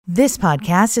This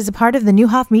podcast is a part of the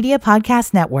Newhoff Media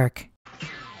Podcast Network.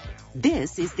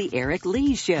 This is the Eric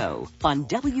Lee Show on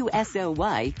WSOY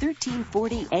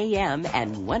 1340 AM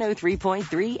and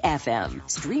 103.3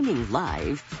 FM. Streaming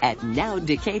live at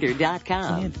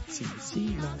nowdecatur.com.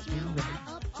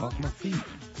 Off my feet.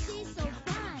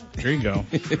 There you go.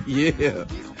 Yeah.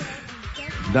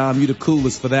 Dom, you the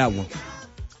coolest for that one.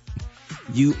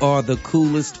 You are the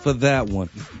coolest for that one.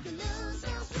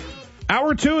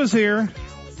 Hour 2 is here.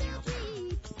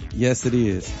 Yes, it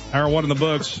is. Hour 1 in the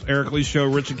books. Eric Lee Show,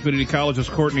 Richland Community College's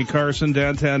Courtney Carson,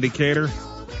 downtown Decatur.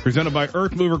 Presented by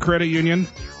Earth Mover Credit Union.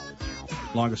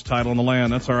 Longest title in the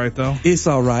land. That's all right, though. It's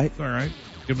all right. It's all right.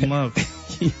 Give them love.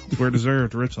 We're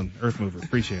deserved, Richland. Earth Mover.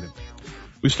 Appreciate it.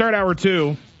 We start hour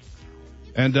 2,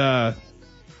 and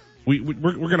we're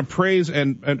going to praise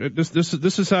and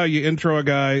this is how you intro a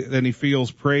guy, then he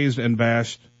feels praised and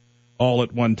bashed all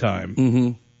at one time.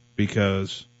 Mm-hmm.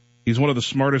 Because he's one of the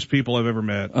smartest people I've ever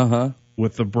met.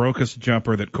 With the brokest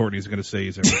jumper that Courtney's going to say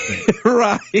he's ever seen.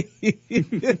 Right.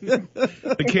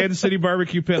 The Kansas City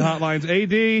Barbecue Pit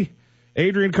Hotlines.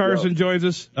 Adrian Carson joins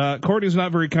us. Courtney's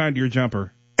not very kind to your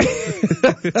jumper.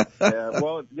 Yeah,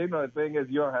 well, the thing is,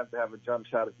 you don't have to have a jump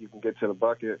shot if you can get to the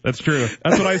bucket. That's true.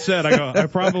 That's what I said. I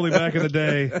probably back in the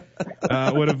day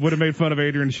would have made fun of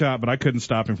Adrian's shot, but I couldn't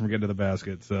stop him from getting to the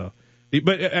basket. So,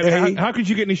 but how could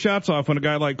you get any shots off when a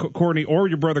guy like Courtney or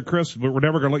your brother Chris were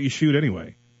never going to let you shoot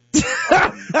anyway? Those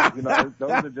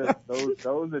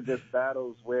are just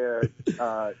battles where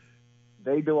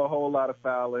they do a whole lot of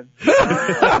fouling.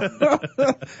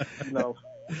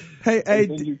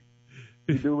 Hey,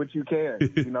 you do what you can,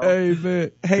 Hey,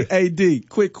 man. Hey, AD,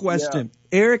 quick question.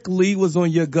 Yeah. Eric Lee was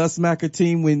on your Gus Macker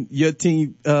team when your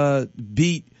team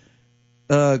beat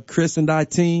Chris and my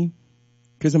team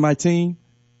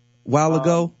a while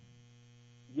ago.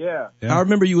 Yeah. I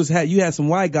remember you had some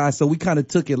white guys, so we kind of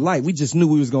took it light. We just knew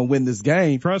we was going to win this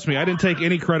game. Trust me, I didn't take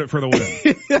any credit for the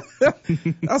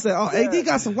win. I said, AD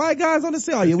got some white guys on the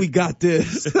team. Oh, yeah, we got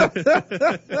this. No,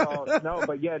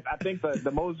 but yeah, I think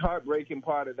the most heartbreaking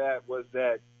part of that was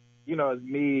that,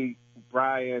 me,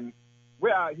 Brian,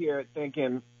 we're out here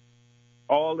thinking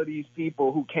all of these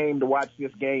people who came to watch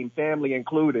this game, family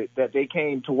included, that they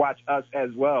came to watch us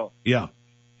as well. Yeah.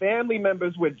 Family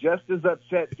members were just as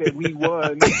upset that we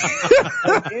won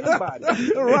as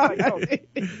anybody. Right.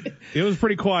 It was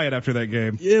pretty quiet after that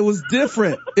game. It was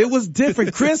different.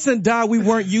 Chris and I, we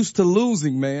weren't used to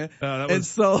losing, man. And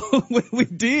so when we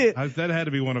did, that had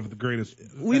to be one of the greatest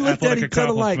we looked at each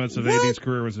other like, accomplishments of AD's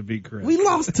career was to beat Chris. We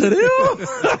lost to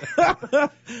them.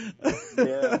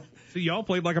 Yeah. See, y'all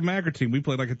played like a Macker team. We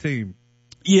played like a team.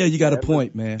 Yeah, you got a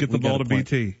point, man. Get the ball to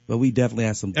BT. But we definitely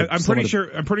had some. I'm pretty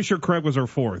sure Craig was our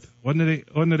fourth, wasn't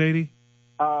it? Wasn't it 80?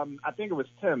 I think it was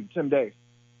Tim Day.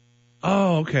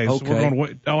 Oh, okay. So we're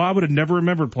going. I would have never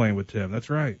remembered playing with Tim. That's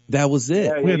right. That was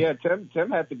it. Yeah. Tim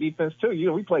had the defense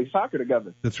too. We played soccer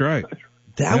together. That's right.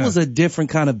 That was a different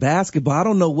kind of basketball. I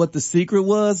don't know what the secret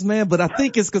was, man, but I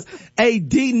think it's because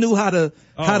AD knew how to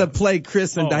play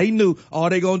Chris and he knew all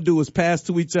they gonna do is pass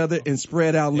to each other and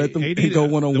spread out and let them go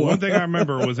one-on-one. The one thing I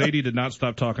remember was AD did not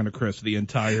stop talking to Chris the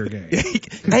entire game.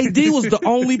 AD was the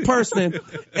only person.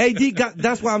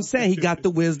 That's why I'm saying he got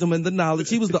the wisdom and the knowledge.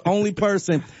 He was the only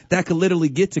person that could literally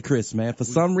get to Chris, man. For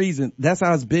some reason, that's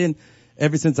how it's been.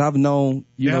 Ever since I've known,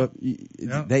 AD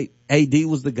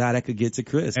was the guy that could get to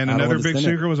Chris. And another big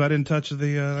secret was I didn't touch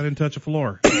a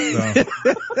floor. So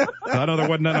I know there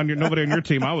wasn't nobody on your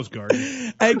team I was guarding.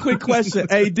 Hey, quick question,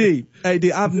 AD,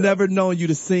 I've never known you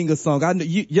to sing a song. I know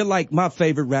you're like my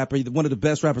favorite rapper, one of the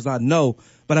best rappers I know,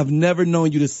 but I've never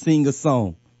known you to sing a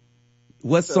song.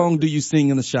 What song do you sing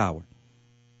in the shower?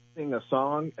 Sing a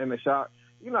song in the shower?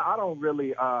 I don't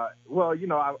really.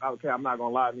 Okay, I'm not gonna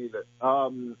lie neither.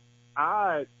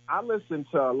 I listen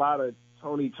to a lot of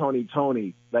Tony,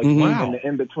 like in the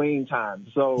in-between time.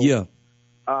 So, yeah.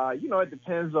 It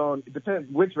depends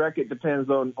which record depends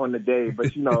on the day. But,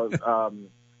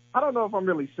 I don't know if I'm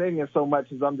really singing so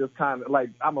much as I'm just kind of like,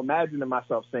 I'm imagining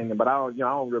myself singing, but I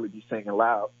don't really be singing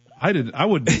loud. I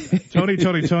would, Tony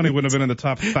wouldn't have been in the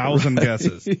top 1,000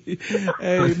 guesses.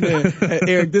 Hey, man. Hey,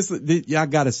 Eric, I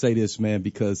gotta say this, man,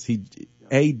 because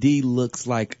AD looks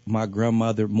like my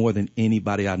grandmother more than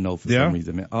anybody I know for some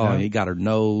reason, man. Oh, he got her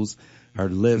nose, her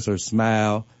lips, her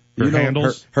smile. Her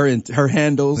handles. Her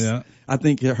handles. Yeah. I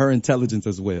think her intelligence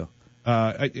as well.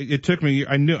 It took me,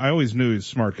 I always knew he was a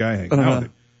smart guy hanging out with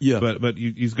him. Yeah. But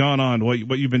he's gone on. What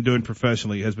you've been doing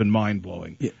professionally has been mind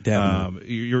blowing. Yeah,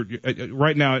 definitely. You're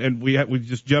right now, and we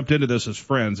just jumped into this as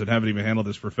friends and haven't even handled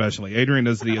this professionally. Adrian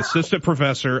is the assistant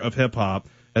professor of hip hop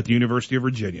at the University of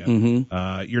Virginia.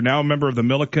 Mm-hmm. You're now a member of the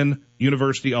Millikin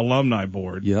University Alumni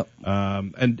Board. Yep. A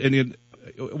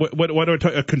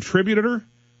contributor?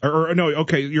 Or no,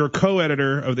 okay, you're a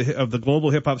co-editor of the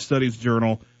Global Hip Hop Studies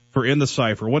Journal for In the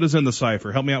Cypher. What is In the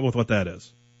Cypher? Help me out with what that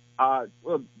is.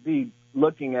 We'll be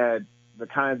looking at the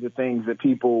kinds of things that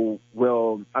people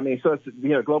will, so it's,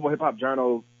 Global Hip Hop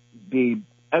Journal, the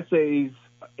essays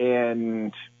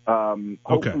and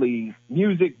hopefully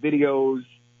music, videos,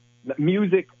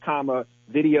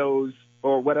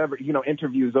 or whatever,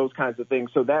 interviews, those kinds of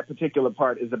things. So that particular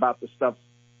part is about the stuff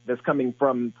that's coming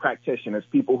from practitioners,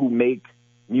 people who make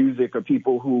music or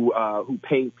people who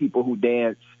paint, people who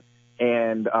dance.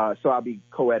 And so I'll be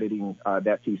co-editing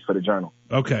that piece for the Journal.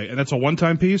 Okay, and that's a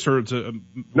one-time piece, or it's a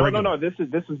regular? No. This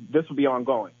will be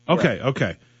ongoing. Okay, yeah.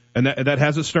 Okay, and that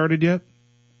hasn't started yet.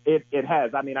 It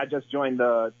has. I just joined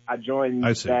that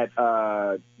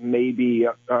maybe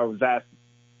I was asked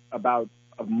about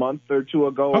a month or two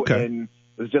ago, okay. And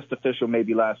it was just official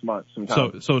maybe last month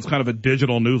sometime. So it's kind of a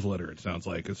digital newsletter. It sounds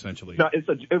like essentially. No,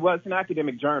 it was an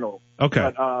academic journal.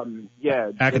 Okay. But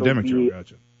yeah. Academic journal.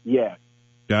 Gotcha. Yeah.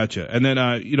 Gotcha. And then,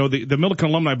 the Millikin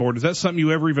Alumni Board, is that something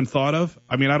you ever even thought of?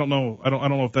 I don't know. I don't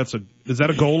know if is that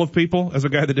a goal of people? As a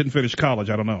guy that didn't finish college,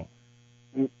 I don't know.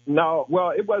 No,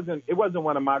 well, it wasn't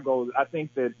one of my goals. I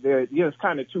think that it's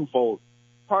kind of twofold.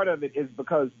 Part of it is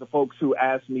because the folks who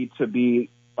asked me to be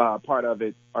part of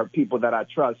it are people that I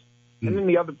trust. And then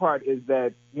the other part is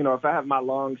that, if I have my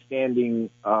long-standing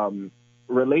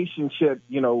relationship,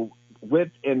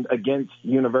 with and against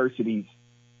universities,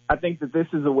 I think that this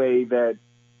is a way that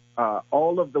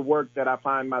all of the work that I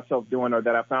find myself doing, or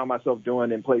that I found myself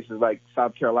doing in places like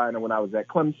South Carolina when I was at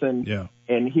Clemson, yeah,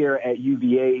 and here at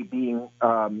UVA being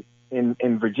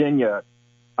in Virginia,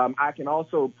 I can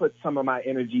also put some of my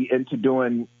energy into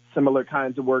doing similar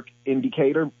kinds of work in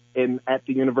Decatur and at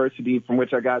the university from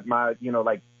which I got my,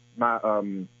 my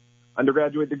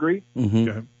undergraduate degree. Mm-hmm.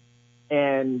 Okay.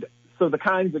 And so the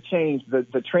kinds of change,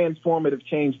 the transformative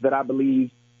change that I believe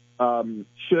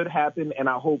should happen, and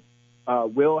I hope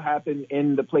will happen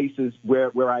in the places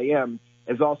where I am,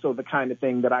 is also the kind of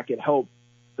thing that I could help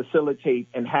facilitate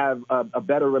and have a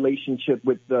better relationship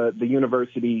with the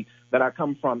university that I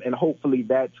come from. And hopefully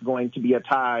that's going to be a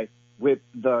tie with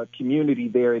the community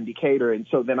there in Decatur. And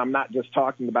so then I'm not just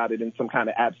talking about it in some kind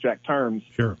of abstract terms.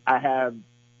 Sure. I have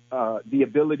the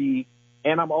ability,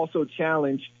 and I'm also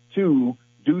challenged to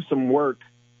do some work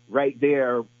right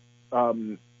there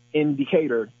in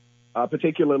Decatur,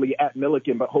 particularly at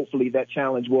Millikin, but hopefully that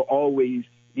challenge will always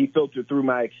be filtered through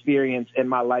my experience and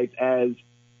my life as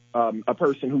a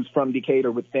person who's from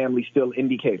Decatur with family still in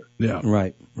Decatur. Yeah.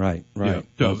 Right. Yeah.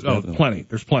 Plenty.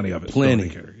 There's plenty of it. Plenty.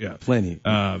 Still in Decatur. Yeah. Plenty.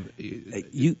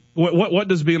 What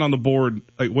does being on the board,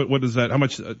 like, what is that? How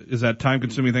much is that time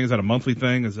consuming thing? Is that a monthly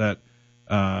thing? Is that,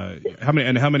 how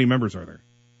many members are there?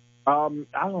 I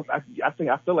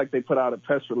feel like they put out a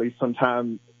press release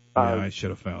sometime. I should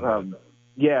have found that.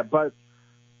 Yeah, but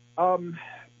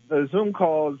the Zoom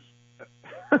calls,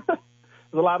 there's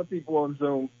a lot of people on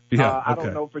Zoom. Yeah, I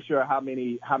don't know for sure how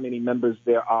many members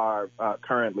there are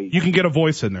currently. You can get a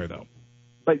voice in there, though.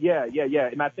 But yeah.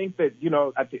 And I think that,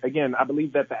 I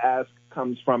believe that the ask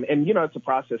comes from, and, it's a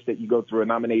process that you go through a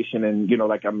nomination and,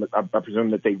 I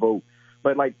presume that they vote.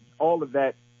 But, all of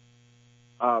that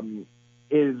for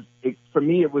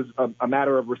me, it was a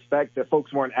matter of respect that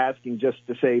folks weren't asking just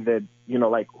to say that,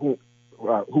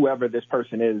 whoever this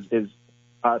person is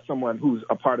someone who's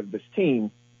a part of this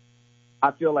team. I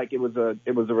feel like it was an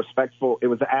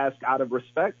ask out of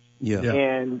respect. Yeah.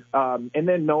 And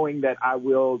then knowing that I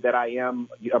am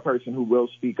a person who will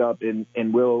speak up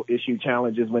and will issue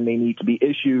challenges when they need to be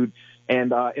issued,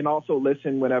 and also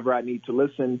listen whenever I need to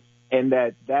listen, and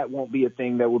that won't be a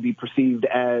thing that will be perceived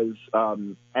as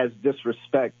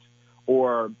disrespect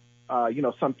or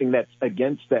something that's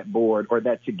against that board or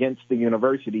that's against the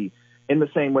university. In the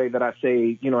same way that I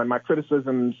say, in my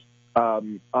criticisms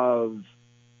of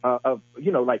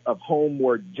home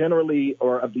more generally,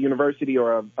 or of the university,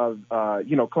 or of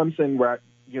Clemson, where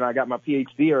I got my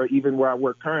PhD, or even where I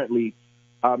work currently,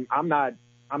 I'm not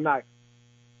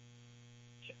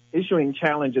issuing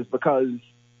challenges because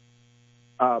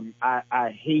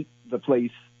I hate the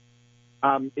place.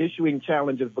 I'm issuing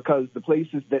challenges because the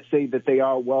places that say that they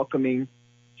are welcoming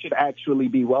should actually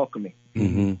be welcoming.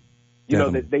 Mm-hmm.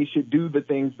 That they should do the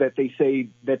things that they say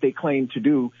that they claim to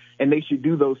do, and they should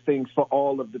do those things for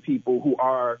all of the people who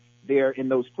are there in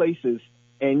those places.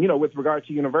 And, with regard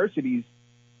to universities,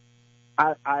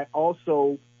 I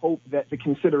also hope that the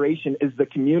consideration is the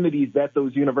communities that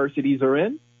those universities are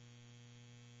in,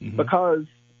 mm-hmm. because,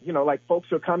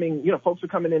 folks are coming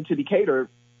into Decatur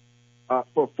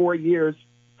for 4 years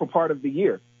for part of the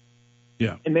year.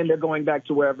 Yeah. And then they're going back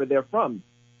to wherever they're from.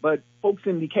 But folks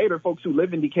in Decatur, folks who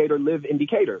live in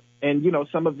Decatur. And, you know,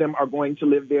 some of them are going to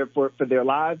live there for their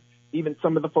lives. Even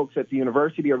some of the folks at the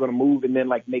university are going to move and then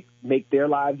like make their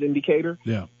lives in Decatur.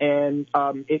 Yeah. And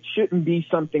it shouldn't be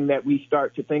something that we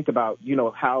start to think about, you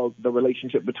know, how the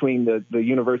relationship between the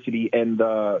university and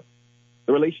the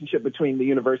relationship between the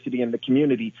university and the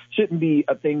community shouldn't be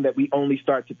a thing that we only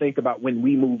start to think about when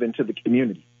we move into the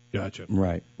community. Gotcha.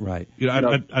 Right. You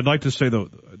know, I'd like to say the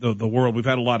world, we've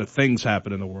had a lot of things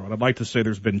happen in the world. I'd like to say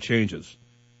there's been changes,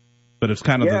 but it's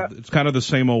kind of the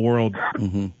same old world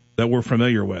that we're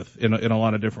familiar with in a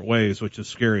lot of different ways, which is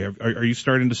scary. Are you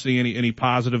starting to see any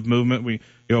positive movement?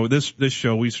 This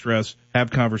show, we stress,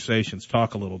 have conversations,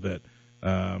 talk a little bit.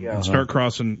 Start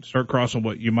crossing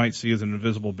what you might see as an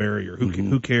invisible barrier.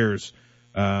 Who cares?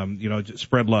 Just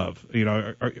spread love. You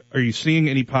know, are you seeing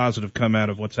any positive come out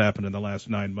of what's happened in the last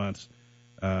 9 months,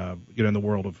 in the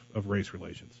world of race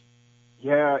relations?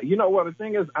 Yeah. You know what, the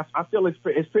thing is, I feel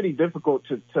it's pretty difficult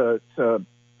for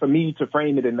me to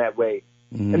frame it in that way.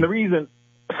 And the reason,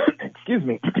 excuse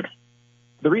me,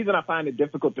 the reason I find it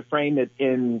difficult to frame it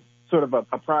in sort of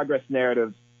a progress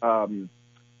narrative,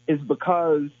 is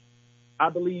because I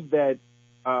believe that,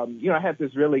 I had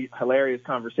this really hilarious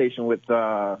conversation with,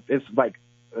 it's like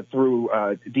through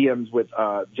DMs with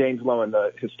James Lowen,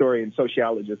 the historian,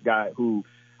 sociologist guy who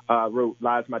wrote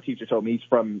Lies My Teacher Told Me. He's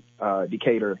from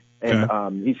Decatur.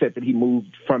 And he said that he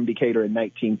moved from Decatur in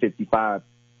 1955.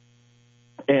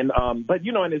 And but,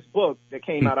 in his book that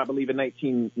came out, I believe, in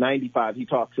 1995, he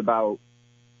talks about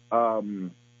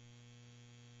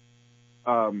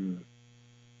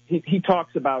he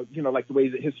talks about, like the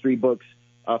ways that history books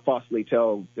falsely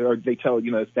tell, or they tell,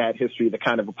 it's bad history that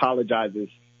kind of apologizes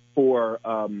for,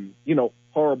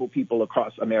 horrible people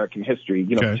across American history,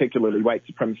 particularly white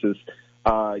supremacists,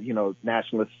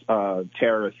 nationalists,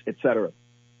 terrorists, et cetera.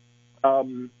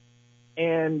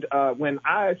 And when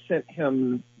I sent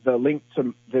him the link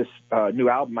to this new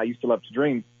album, I Used to Love to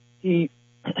Dream, he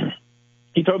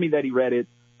told me that he read it,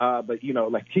 but he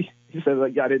said,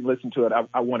 I didn't listen to it.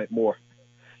 I wanted more.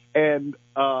 And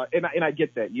I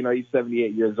get that, he's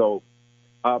 78 years old.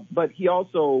 But he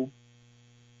also,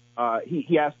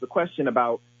 he asked the question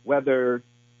about whether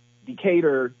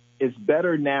Decatur is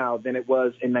better now than it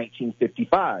was in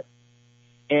 1955.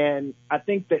 And I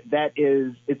think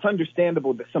it's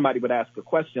understandable that somebody would ask a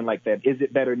question like that. Is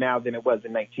it better now than it was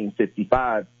in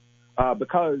 1955?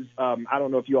 Because I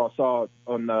don't know if you all saw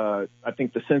on I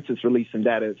think the census release some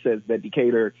data, it says that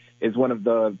Decatur is one of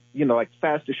the,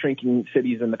 fastest shrinking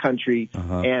cities in the country.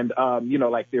 And,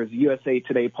 there's a USA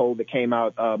Today poll that came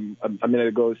out a minute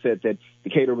ago, said that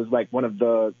Decatur was like one of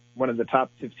the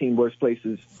top 15 worst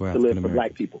places to live for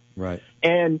black people. Right.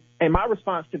 And my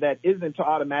response to that isn't to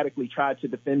automatically try to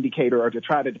defend Decatur or to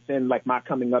try to defend like my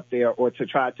coming up there or to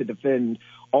try to defend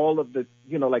all of the,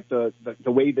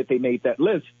 the way that they made that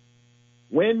list.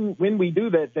 When we do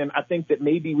that, then I think that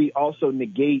maybe we also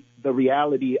negate the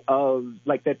reality of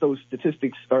like that those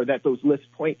statistics or that those lists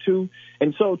point to.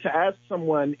 And so to ask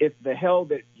someone if the hell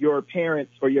that your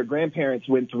parents or your grandparents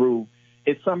went through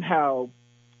is somehow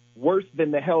worse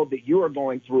than the hell that you are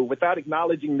going through without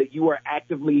acknowledging that you are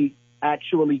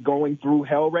actually going through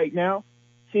hell right now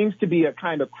seems to be a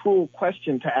kind of cruel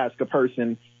question to ask a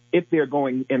person if they're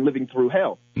going and living through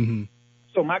hell. Mm-hmm.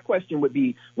 So my question would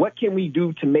be, what can we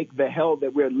do to make the hell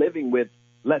that we're living with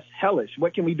less hellish?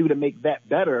 What can we do to make that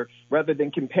better rather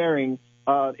than comparing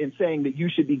and saying that you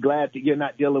should be glad that you're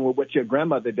not dealing with what your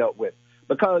grandmother dealt with?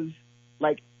 Because,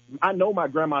 I know my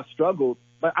grandma struggled,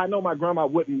 but I know my grandma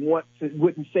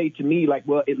wouldn't say to me,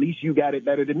 well, at least you got it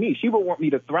better than me. She would want me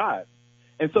to thrive.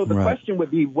 And so the question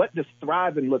would be, what does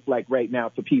thriving look like right now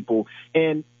for people?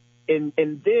 And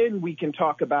then we can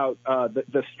talk about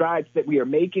the strides that we are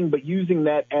making, but using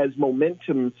that as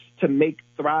momentum to make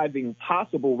thriving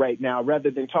possible right now,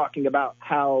 rather than talking about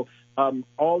how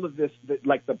all of this,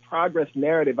 the progress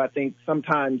narrative, I think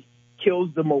sometimes kills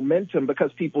the momentum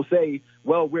because people say,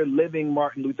 well, we're living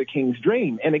Martin Luther King's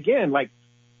dream. And again,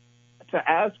 to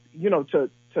ask,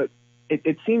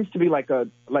 it seems to be like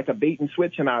a bait and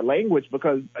switch in our language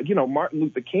because, Martin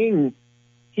Luther King,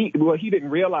 he didn't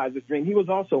realize his dream. He was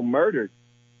also murdered,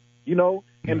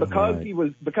 and because he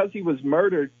was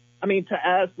murdered, I mean, to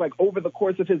ask over the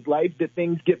course of his life, did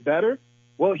things get better?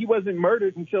 Well, he wasn't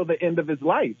murdered until the end of his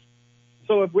life.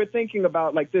 So if we're thinking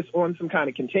about this on some kind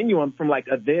of continuum from a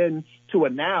then to a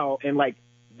now, and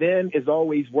then is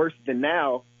always worse than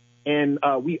now, And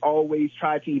we always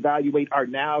try to evaluate our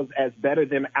nows as better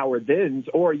than our thens,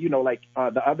 or,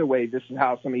 the other way, this is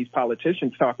how some of these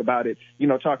politicians talk about it,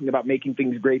 talking about making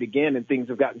things great again, and things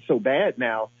have gotten so bad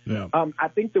now. Yeah. I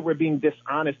think that we're being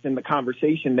dishonest in the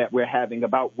conversation that we're having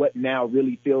about what now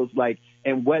really feels like,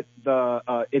 and what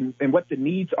and what the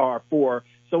needs are for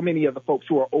so many of the folks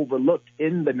who are overlooked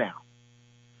in the now.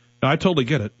 No, I totally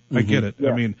get it. I get it.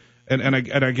 Yeah. I mean, and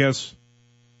I guess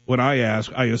when I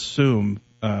ask, I assume,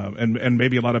 and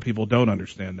maybe a lot of people don't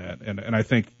understand that, and I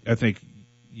think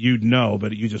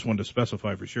but you just wanted to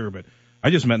specify for sure. But I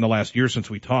just meant in the last year since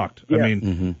we talked. Yeah.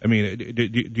 I mean,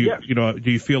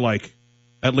 do you feel like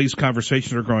at least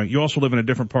conversations are growing? You also live in a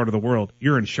different part of the world.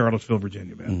 You're in Charlottesville,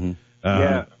 Virginia, man.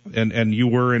 And you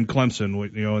were in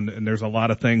Clemson, and there's a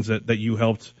lot of things that you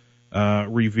helped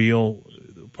reveal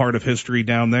part of history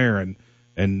down there,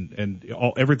 and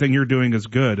everything you're doing is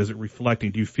good. Is it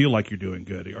reflecting? Do you feel like you're doing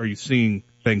good? Are you seeing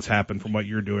things happen from what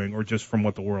you're doing, or just from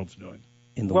what the world's doing?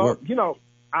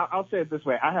 I'll say it this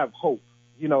way. I have hope.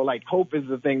 Hope is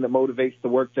the thing that motivates the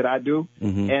work that I do.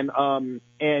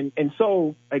 And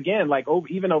so again,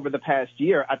 even over the past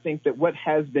year, I think that what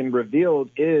has been revealed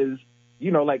is,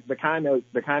 the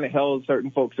kind of hell certain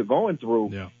folks are going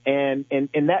through. Yeah.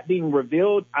 And that being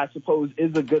revealed, I suppose,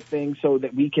 is a good thing, so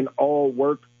that we can all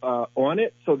work on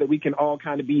it, so that we can all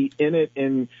kind of be in it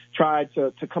and try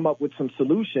to come up with some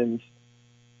solutions.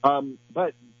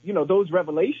 But those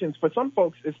revelations, for some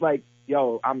folks, it's like,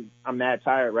 I'm mad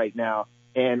tired right now,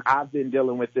 and I've been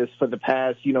dealing with this for the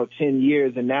past 10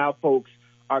 years, and now folks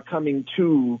are coming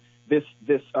to this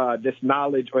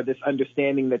knowledge or this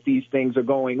understanding that these things are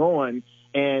going on,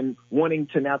 and wanting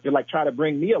to now try to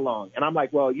bring me along. And I'm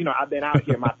like, well, I've been out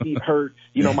here, my feet hurt,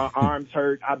 my arms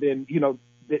hurt. I've been,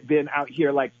 been out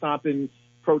here stomping,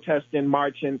 protesting,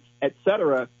 marching,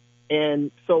 etc.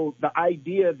 And so the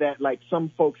idea that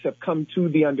some folks have come to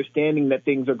the understanding that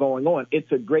things are going on,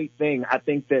 it's a great thing. I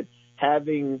think that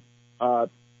having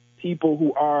people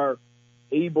who are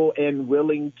able and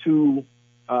willing to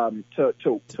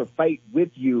fight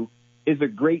with you is a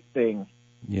great thing.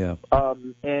 Yeah.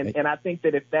 And I think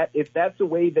that if that's a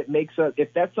way that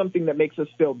if that's something that makes us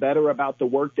feel better about the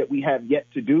work that we have yet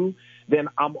to do, then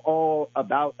I'm all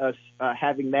about us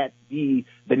having that be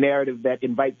the narrative that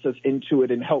invites us into it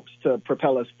and helps to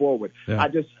propel us forward. Yeah. I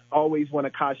just always want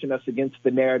to caution us against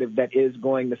the narrative that is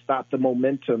going to stop the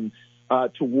momentum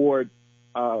toward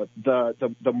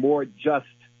the more just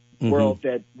world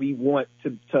that we want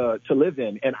to live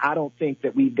in. And I don't think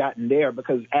that we've gotten there,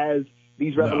 because as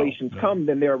these revelations come,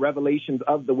 then there are revelations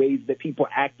of the ways that people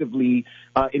actively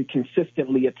and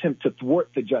consistently attempt to thwart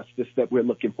the justice that we're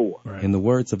looking for. Right. In the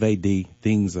words of AD,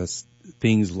 things are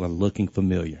looking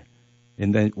familiar.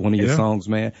 And then one of your songs,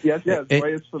 man. Yes, boy,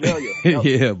 it's familiar.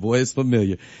 Yeah, boy, it's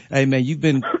familiar. Hey, man, you've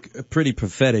been pretty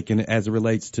prophetic as it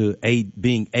relates to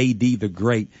being AD the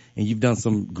Great, and you've done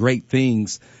some great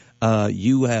things.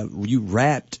 You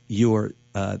wrapped your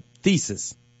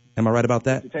thesis. Am I right about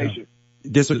that?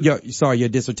 Dissertation. Your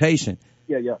dissertation.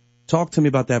 Yeah. Talk to me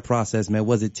about that process, man.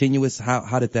 Was it tenuous?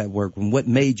 How did that work? And what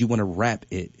made you want to wrap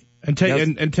it? And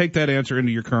take that answer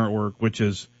into your current work, which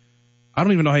is, I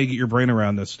don't even know how you get your brain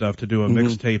around this stuff to do a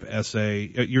mixtape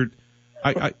essay.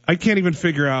 I can't even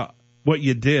figure out what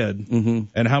you did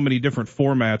and how many different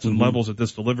formats and levels that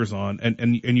this delivers on,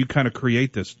 and you kind of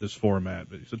create this format.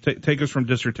 So take us from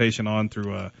dissertation on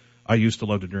through I Used to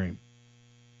Love to Dream.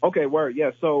 Okay, word.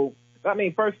 Yeah. So I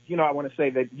mean, first, I want to say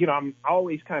that I'm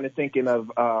always kind of thinking of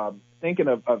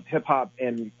hip hop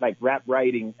and rap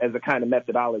writing as a kind of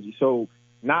methodology. So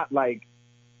not how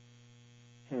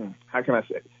can I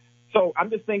say it? So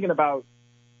I'm just thinking about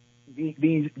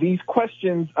these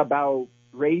questions about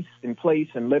race and place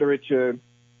and literature,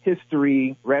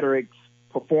 history, rhetorics,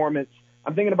 performance.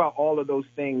 I'm thinking about all of those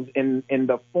things in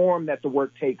the form that the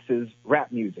work takes is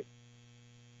rap music.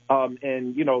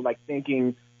 And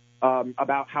thinking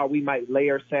about how we might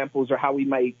layer samples, or how we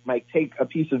might take a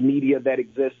piece of media that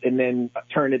exists and then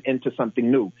turn it into something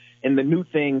new. And the new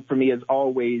thing for me is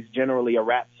always generally a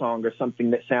rap song or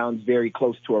something that sounds very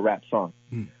close to a rap song.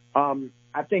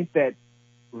 I think that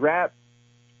rap,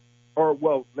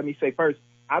 let me say first,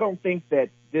 I don't think that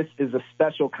this is a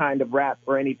special kind of rap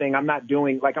or anything. I'm not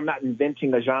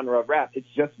inventing a genre of rap. It's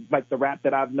just the rap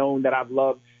that I've known, that I've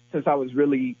loved since I was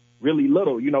really, really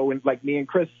little. When me and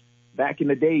Chris back in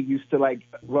the day used to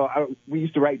we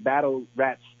used to write battle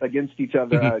raps against each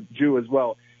other, Drew as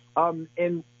well.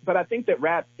 But I think that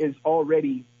rap is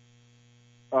already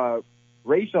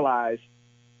racialized.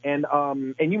 And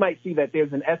you might see that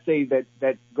there's an essay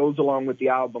that goes along with the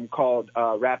album called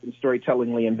Rap and Storytelling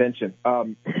Reinvention,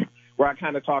 where I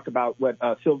kind of talk about what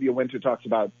Sylvia Winter talks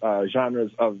about, genres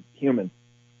of human.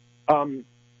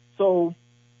 So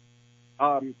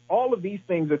all of these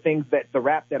things are things that the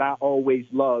rap that I always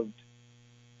loved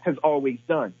has always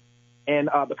done. And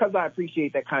because I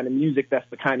appreciate that kind of music, that's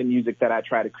the kind of music that I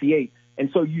try to create. And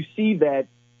so you see that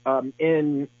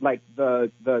in like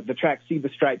the track See the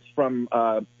Stripes from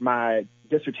my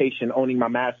dissertation, Owning My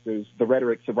Masters, The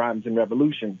Rhetorics of Rhymes and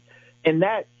Revolution. And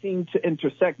that seemed to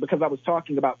intersect, because I was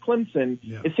talking about Clemson,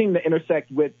 it seemed to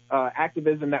intersect with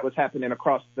activism that was happening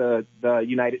across the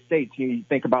United States. You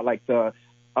think about like the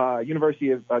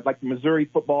University of, like the Missouri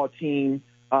football team,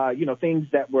 things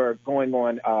that were going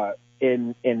on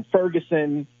in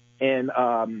Ferguson and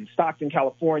Stockton,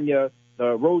 California,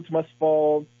 the Roads Must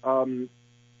Fall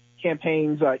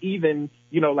campaigns, even,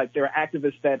 like there are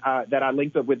activists that I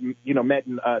linked up with, met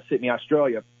in Sydney,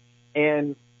 Australia.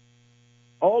 And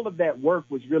all of that work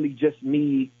was really just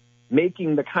me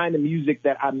making the kind of music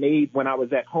that I made when I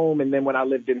was at home. And then when I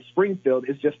lived in Springfield,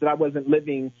 it's just that I wasn't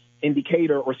living in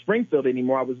Decatur or Springfield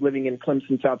anymore. I was living in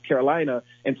Clemson, South Carolina.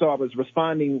 And so I was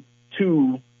responding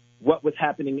to what was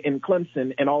happening in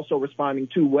Clemson and also responding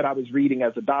to what I was reading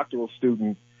as a doctoral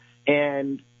student.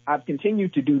 And I've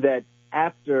continued to do that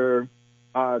after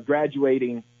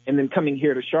graduating and then coming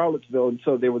here to Charlottesville. And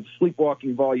so there was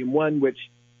Sleepwalking Volume 1, which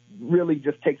really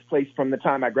just takes place from the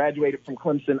time I graduated from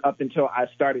Clemson up until I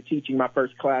started teaching my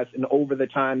first class and over the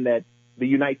time that the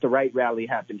Unite the Right rally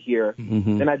happened here.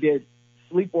 Mm-hmm. Then I did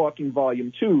Sleepwalking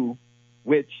Volume 2,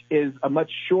 which is a much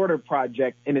shorter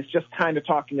project, and it's just kind of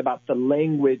talking about the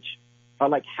language,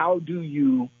 like how do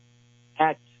you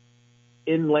act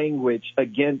in language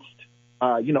against,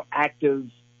 active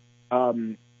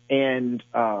and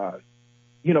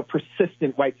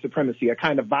persistent white supremacy, a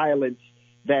kind of violence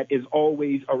that is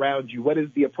always around you. What is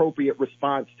the appropriate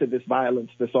response to this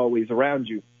violence that's always around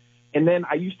you? And then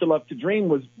I Used to Love to Dream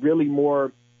was really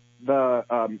more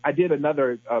I did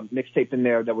another mixtape in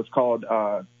there that was called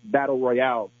Battle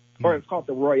Royale, or it's called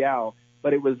The Royale,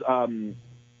 but it was, it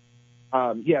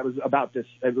was about this.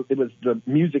 It was the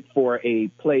music for a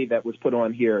play that was put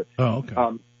on here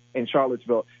in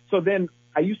Charlottesville. So then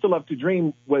I Used to Love to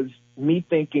Dream was me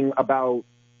thinking about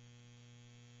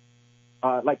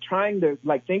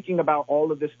thinking about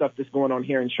all of this stuff that's going on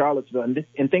here in Charlottesville and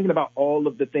thinking about all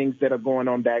of the things that are going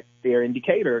on back there in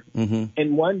Decatur,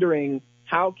 and wondering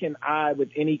how can I, with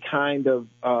any kind of,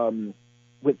 I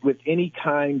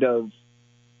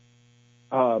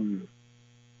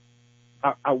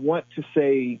want to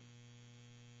say,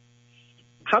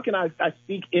 how can I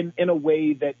speak in a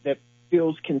way that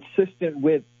feels consistent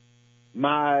with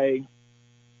my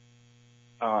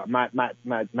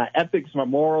ethics, my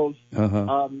morals,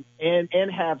 and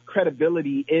have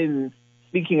credibility in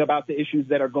speaking about the issues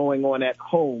that are going on at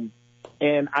home.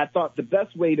 And I thought the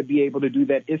best way to be able to do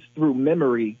that is through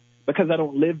memory, because I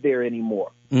don't live there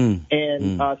anymore.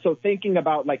 So thinking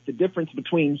about like the difference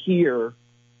between here,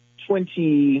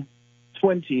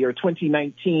 2020 or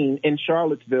 2019 in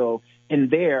Charlottesville, and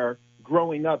there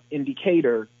growing up in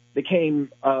Decatur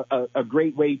became a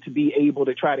great way to be able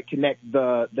to try to connect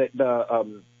the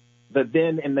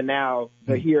then and the now,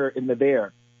 the here and the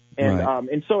there. And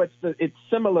and so it's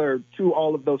similar to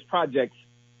all of those projects,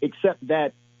 except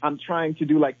that I'm trying to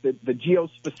do like the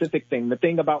geo-specific thing. The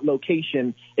thing about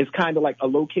location is kind of like a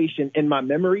location in my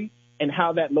memory and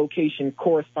how that location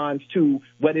corresponds to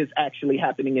what is actually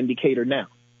happening in Decatur now.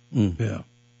 Yeah.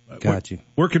 Got you.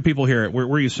 Where can people hear it? Where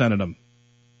are you sending them?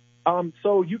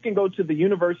 So you can go to the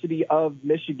University of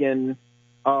Michigan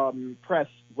Press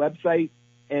website,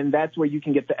 and that's where you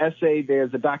can get the essay.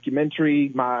 There's a documentary.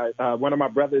 One of my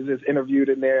brothers is interviewed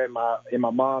in there, and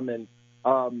my mom, and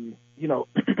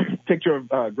picture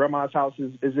of grandma's house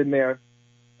is in there,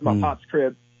 my pop's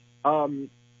crib.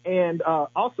 And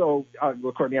also,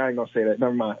 Courtney, I ain't gonna say that.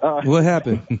 Never mind. What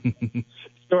happened?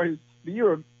 Stories. Do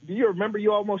you remember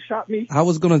you almost shot me? I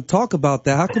was gonna talk about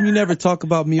that. How come you never talk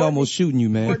about me almost shooting you,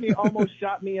 man? Courtney almost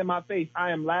shot me in my face.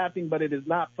 I am laughing, but it is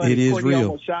not funny. It is Courtney real.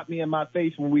 Almost shot me in my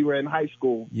face when we were in high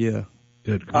school. Yeah.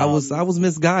 Good. I was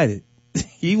misguided.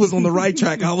 He was on the right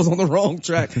track. I was on the wrong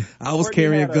track. I was Courtney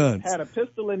carrying guns. Had a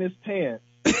pistol in his pants.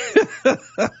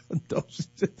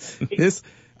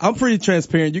 I'm pretty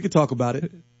transparent. You can talk about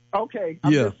it. Okay,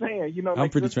 I'm just saying, I'm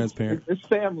pretty transparent. It's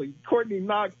family. Courtney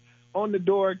knocked on the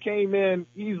door, came in.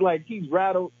 He's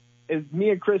rattled. It's me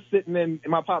and Chris sitting in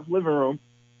my pop's living room,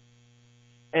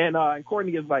 and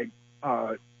Courtney is like,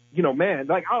 man,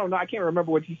 like I don't know, I can't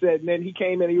remember what he said. And then he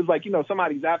came in, and he was like,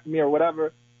 somebody's after me or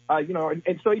whatever,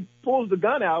 and so he pulls the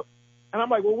gun out, and I'm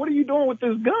like, well, what are you doing with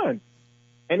this gun?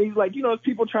 And he's like, it's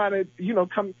people trying to,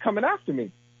 coming after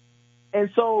me. And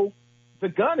so the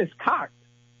gun is cocked.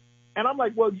 And I'm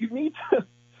like, well, you need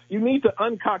to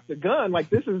uncock the gun. Like,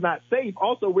 this is not safe.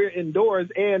 Also, we're indoors,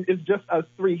 and it's just us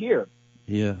three here.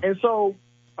 Yeah. And so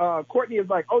Courtney is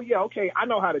like, oh, yeah, okay, I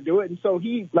know how to do it. And so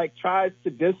he, like, tries to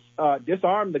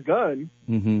disarm the gun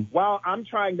while I'm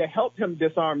trying to help him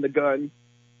disarm the gun.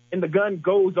 And the gun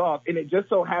goes off, and it just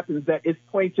so happens that it's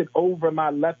pointed over my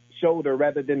left shoulder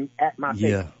rather than at my face.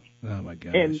 Yeah. Oh, my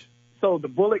gosh. And so the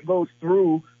bullet goes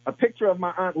through a picture of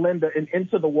my Aunt Linda and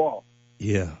into the wall.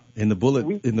 Yeah. And the bullet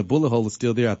hole is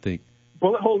still there, I think.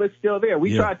 Bullet hole is still there.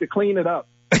 We tried to clean it up.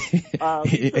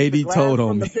 AD told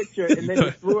on me. The picture and then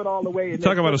he threw it all away. And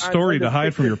talk about a story to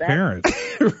hide from your parents.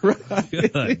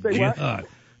 Right. Good God.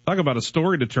 Talk about a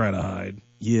story to try to hide.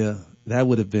 Yeah, that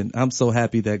would have been. I'm so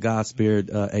happy that God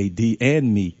spared AD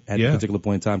and me at a particular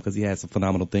point in time, because he had some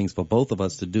phenomenal things for both of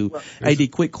us to do. Well,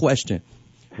 AD, quick question: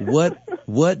 what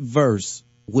verse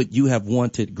would you have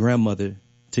wanted grandmother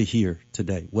to hear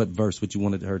today? What verse would you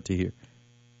wanted her to hear?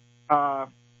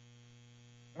 Well,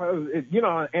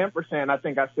 ampersand. I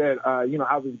think I said, I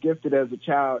was gifted as a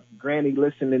child. Granny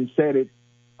listened and said it.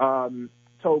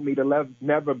 Told me to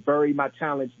never bury my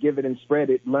talents, give it and spread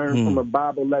it. Learn from a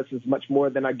Bible lessons much more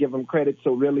than I give them credit.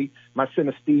 So really, my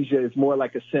synesthesia is more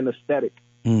like a synesthetic.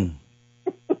 Man,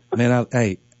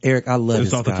 Eric, I love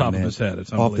this guy, off the top man. of his head.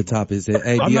 It's off the top of his head.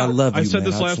 Hey, I love you, I said man.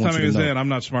 this last time he was in. I'm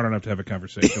not smart enough to have a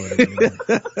conversation with him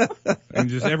anymore. And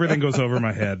just everything goes over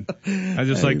my head. I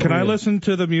just can I listen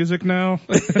to the music now?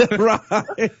 Right.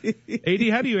 AD,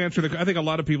 how do you answer I think a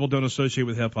lot of people don't associate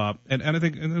with hip hop, and I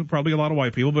think probably a lot of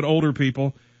white people, but older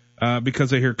people, because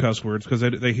they hear cuss words, because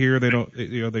they hear they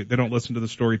don't listen to the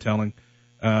storytelling.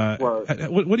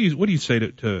 What do you say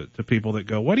to people that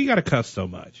go, why do you got to cuss so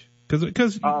much?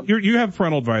 Because you have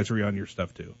parental advisory on your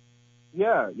stuff too.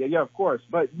 Yeah, of course.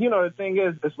 But the thing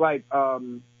is, it's like, part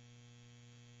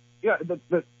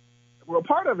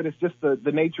of it is just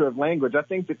the nature of language. I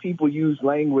think that people use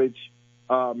language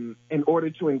in order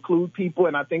to include people,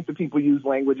 and I think that people use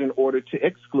language in order to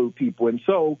exclude people. And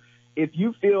so, if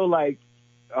you feel like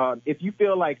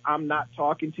I'm not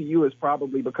talking to you, it's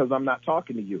probably because I'm not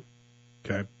talking to you.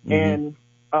 Okay. And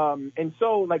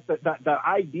so, like, the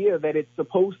idea that it's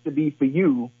supposed to be for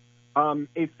you,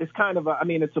 it's kind of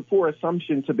it's a poor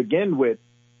assumption to begin with.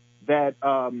 That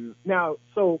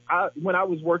when I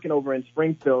was working over in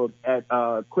Springfield at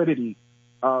Quiddity,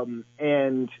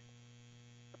 and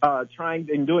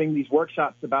doing these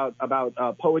workshops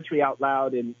about poetry out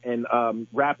loud and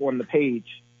rap on the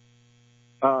page,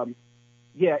 and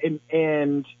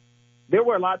there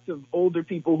were lots of older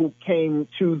people who came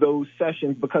to those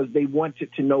sessions because they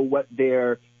wanted to know what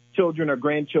their children or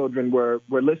grandchildren were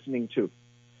listening to.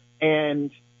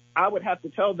 And I would have to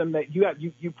tell them that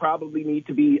you probably need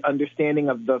to be understanding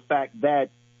of the fact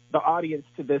that the audience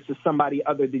to this is somebody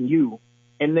other than you,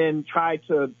 and then try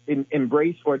to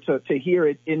embrace or to hear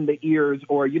it in the ears,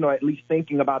 or, at least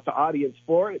thinking about the audience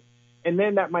for it. And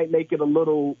then that might make it a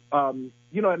little,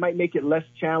 it might make it less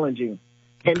challenging.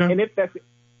 Okay. And if that's,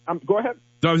 go ahead.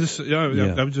 I was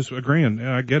just agreeing.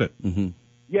 Yeah, I get it. Mm-hmm.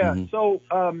 Yeah.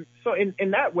 Mm-hmm. So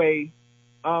in that way,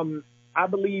 I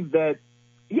believe that,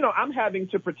 I'm having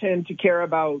to pretend to care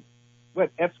about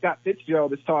what F. Scott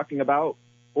Fitzgerald is talking about,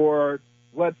 or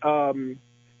what,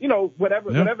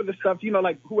 whatever the stuff,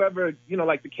 like whoever,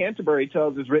 like the Canterbury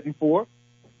Tales is written for.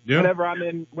 Yeah. Whenever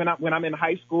when I'm in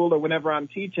high school or whenever I'm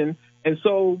teaching. And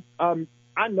so,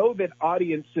 I know that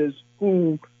audiences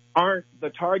who aren't the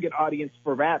target audience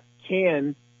for rap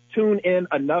can tune in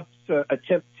enough to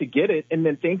attempt to get it and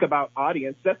then think about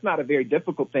audience. That's not a very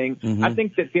difficult thing. Mm-hmm. I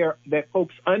think that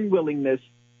folks' unwillingness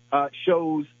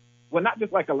shows, well, not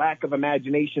just like a lack of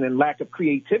imagination and lack of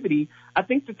creativity. I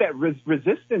think that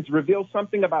resistance reveals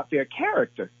something about their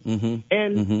character. Mm-hmm.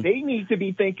 And they need to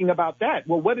be thinking about that.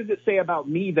 Well, what does it say about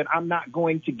me that I'm not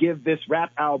going to give this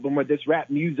rap album or this rap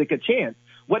music a chance?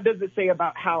 What does it say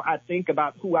about how I think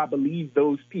about who I believe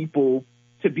those people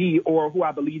to be, or who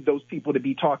I believe those people to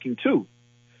be talking to?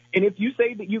 And if you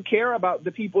say that you care about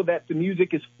the people that the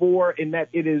music is for and that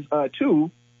it is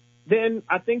to, then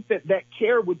I think that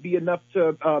care would be enough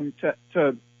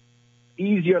to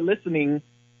ease your listening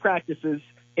practices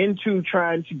into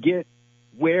trying to get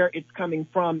where it's coming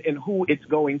from and who it's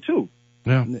going to.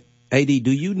 Yeah. AD,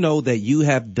 do you know that you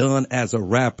have done as a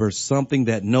rapper something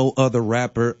that no other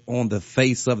rapper on the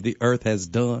face of the earth has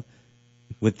done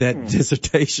with that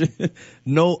dissertation?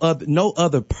 No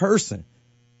other person,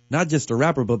 not just a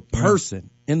rapper, but person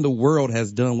in the world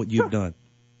has done what you've done.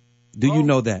 Do you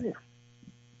know that? Yeah.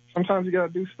 Sometimes you got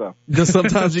to do stuff.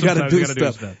 Sometimes you got to do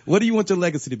stuff. What do you want your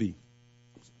legacy to be?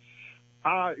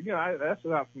 That's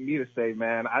not for me to say,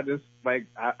 man. I just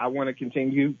I want to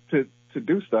continue to to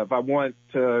do stuff. I want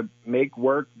to make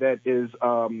work that is,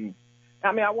 I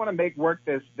want to make work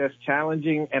that's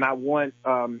challenging, and I want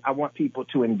people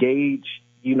to engage.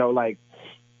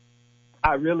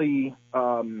 I really,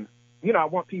 I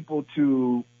want people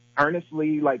to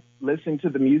earnestly listen to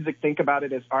the music, think about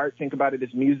it as art, think about it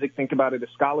as music, think about it as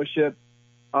scholarship.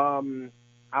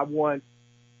 I want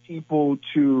people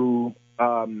to,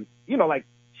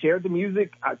 share the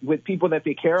music with people that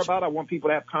they care about. I want people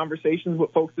to have conversations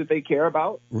with folks that they care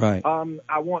about. Right.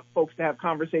 I want folks to have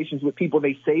conversations with people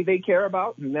they say they care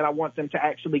about, and then I want them to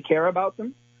actually care about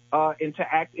them, and to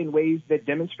act in ways that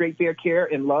demonstrate their care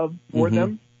and love for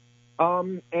them.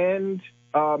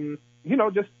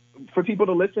 Just for people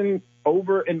to listen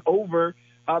over and over,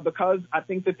 because I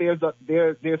think that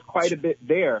there's quite a bit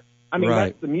there.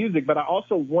 That's the music, but I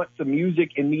also want the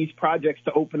music in these projects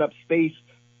to open up space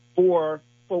for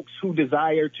folks who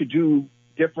desire to do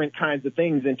different kinds of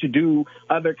things and to do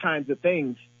other kinds of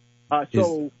things.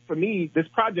 So for me, this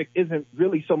project isn't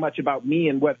really so much about me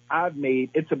and what I've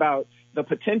made. It's about the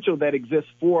potential that exists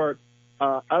for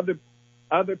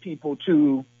other people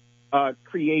to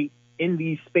create in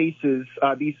these spaces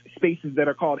that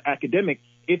are called academic,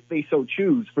 if they so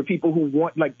choose, for people who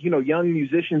want, young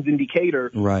musicians in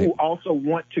Decatur who also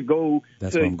want to go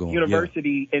to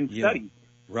university and study.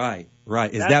 Right.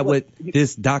 Is that what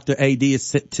this Dr. AD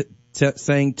is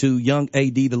saying to young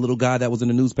AD, the little guy that was in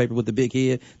the newspaper with the big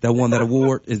head that won that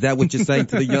award? Is that what you're saying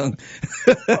to the young?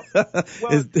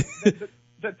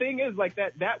 The thing is,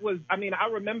 that was, I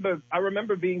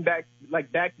remember being back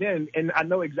then, and I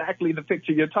know exactly the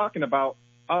picture you're talking about.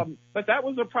 But that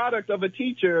was a product of a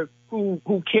teacher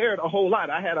who cared a whole lot.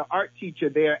 I had an art teacher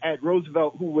there at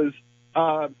Roosevelt who was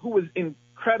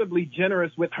incredibly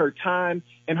generous with her time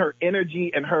and her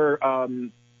energy and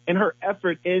her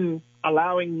effort in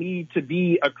allowing me to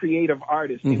be a creative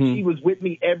artist. And she was with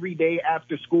me every day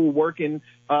after school working,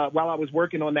 while I was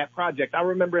working on that project. I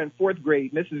remember in fourth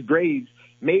grade, Mrs. Graves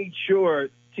made sure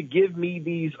to give me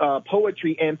these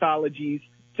poetry anthologies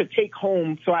to take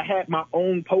home, so I had my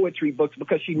own poetry books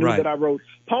because she knew that I wrote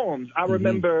poems. I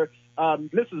remember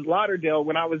Mrs. Lauderdale,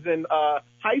 when I was in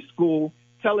high school,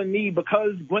 telling me,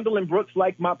 because Gwendolyn Brooks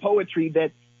liked my poetry,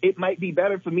 that it might be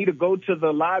better for me to go to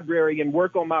the library and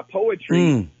work on my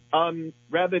poetry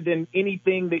rather than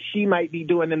anything that she might be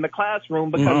doing in the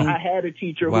classroom, because I had a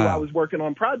teacher who I was working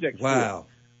on projects with.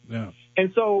 Yeah.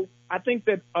 And so I think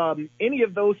that any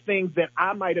of those things that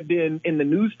I might have been in the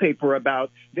newspaper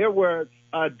about, there were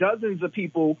dozens of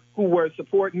people who were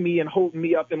supporting me and holding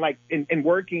me up and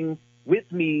working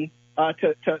with me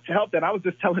to help that. I was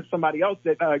just telling somebody else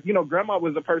that, Grandma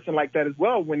was a person like that as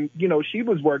well when, she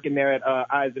was working there at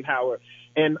Eisenhower.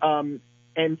 And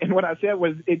what I said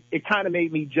was it kind of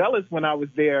made me jealous when I was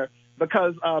there,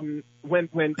 because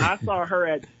when I saw her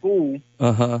at school,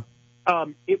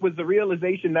 it was the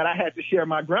realization that I had to share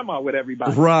my grandma with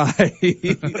everybody. Right.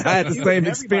 I had the same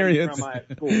experience.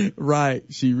 Right.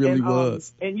 She really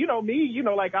was. And me,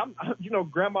 I'm,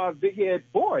 grandma's big head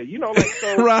boy,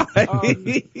 so. Right.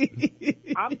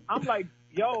 I'm like,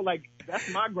 that's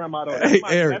my grandma though.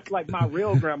 Eric. That's my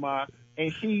real grandma.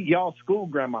 And she, y'all school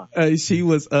grandma. She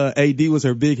was, AD was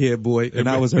her big head boy, and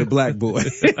I was her black boy.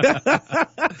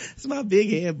 It's my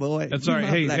big head boy. That's all right.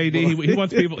 Hey, AD, he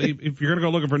wants people, if you're going to go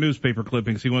looking for newspaper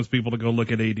clippings, he wants people to go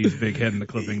look at AD's big head in the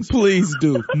clippings. Please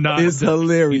do. It's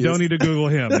hilarious. You don't need to Google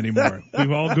him anymore.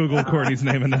 We've all Googled Courtney's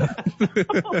name enough.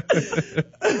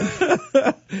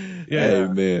 Yeah.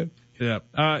 Amen. Yeah.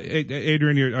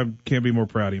 Adrian, I can't be more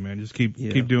proud of you, man. Just keep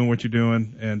doing what you're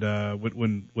doing. And,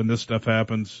 when this stuff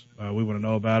happens, we want to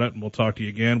know about it, and we'll talk to you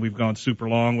again. We've gone super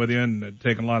long with you and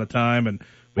taken a lot of time, and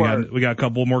we got a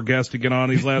couple more guests to get on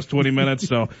these last 20 minutes.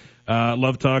 So,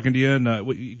 love talking to you,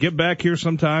 and, get back here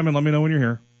sometime and let me know when you're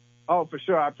here. Oh, for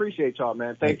sure. I appreciate y'all,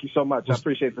 man. Thank you so much. I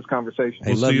appreciate this conversation.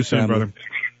 Hey, we'll see you soon, brother.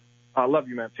 I love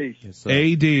you, man. Peace. Yes,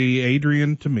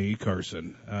 Adrian to me,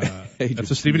 Carson.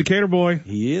 That's a Stephen Decatur boy.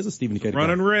 He is a Stephen Decatur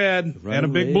Running guy. red and a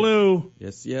big blue.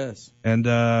 Yes. And,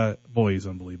 boy, he's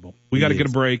unbelievable. We got to get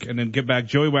a break and then get back.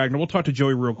 Joey Wagner. We'll talk to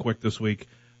Joey real quick this week.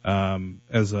 I want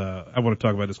to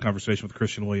talk about this conversation with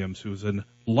Christian Williams, who's in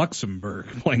Luxembourg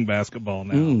playing basketball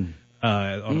now,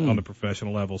 on the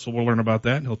professional level. So we'll learn about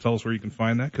that, and he'll tell us where you can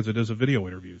find that, because it is a video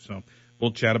interview. So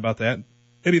we'll chat about that.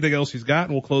 Anything else he's got,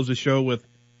 and we'll close the show with,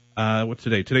 what's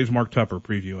today? Today's Mark Tupper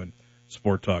previewing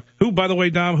Sport Talk. Who, by the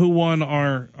way, Dom, who won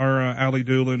our Allie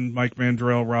Doolin, Mike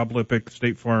Mandrell, Rob Lippick,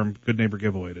 State Farm Good Neighbor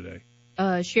giveaway today?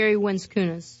 Sherry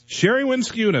Winskunis. Sherry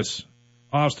Winskunis,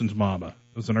 Austin's mama,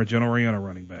 was in our General Rihanna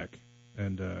running back,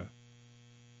 and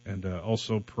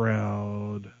also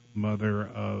proud mother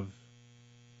of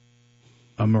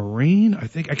a Marine. I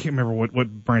can't remember what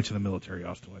branch of the military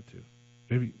Austin went to.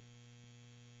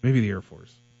 Maybe the Air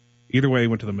Force. Either way, he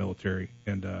went to the military,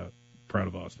 and proud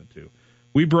of Austin too.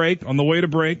 We break. On the way to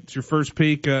break, it's your first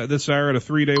peek this hour at a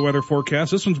 3-day weather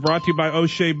forecast. This one's brought to you by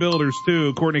O'Shea Builders,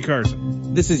 too. Courtney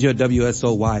Carson. This is your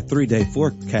WSOY 3-day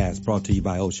forecast brought to you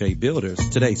by O'Shea Builders.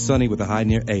 Today, sunny with a high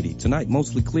near 80. Tonight,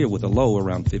 mostly clear with a low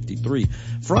around 53.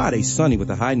 Friday, sunny with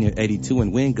a high near 82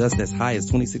 and wind gusts as high as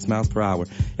 26 miles per hour.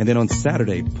 And then on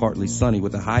Saturday, partly sunny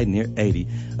with a high near 80.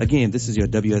 Again, this is your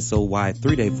WSOY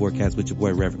 3-day forecast with your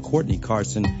boy, Reverend Courtney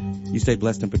Carson. You stay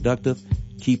blessed and productive.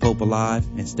 Keep hope alive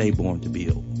and stay born to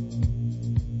build.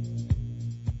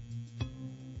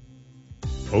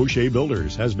 O'Shea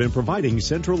Builders has been providing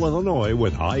Central Illinois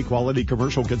with high-quality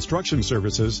commercial construction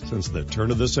services since the turn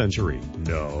of the century.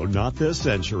 No, not this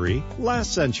century,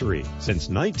 last century. Since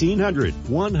 1900,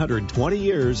 120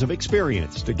 years of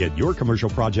experience to get your commercial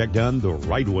project done the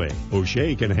right way.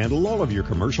 O'Shea can handle all of your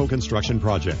commercial construction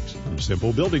projects, from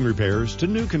simple building repairs to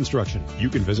new construction. You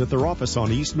can visit their office on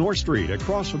East North Street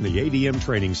across from the ADM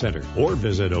Training Center, or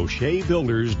visit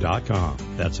OsheaBuilders.com.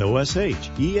 That's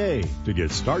O-S-H-E-A to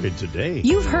get started today.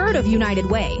 You've heard of United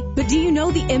Way, but do you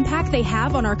know the impact they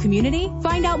have on our community?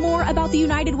 Find out more about the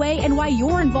United Way and why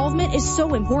your involvement is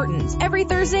so important. Every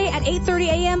Thursday at 8:30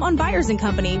 a.m. on Byers &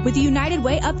 Company with the United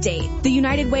Way update. The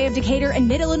United Way of Decatur and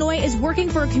Mid-Illinois is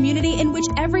working for a community in which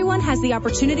everyone has the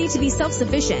opportunity to be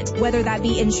self-sufficient, whether that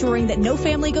be ensuring that no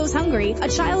family goes hungry, a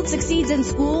child succeeds in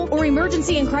school, or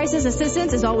emergency and crisis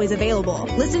assistance is always available.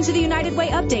 Listen to the United Way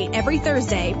update every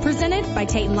Thursday, presented by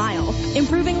Tate & Lyle,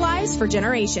 improving lives for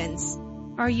generations.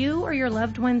 Are you or your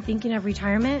loved one thinking of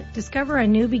retirement? Discover a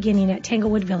new beginning at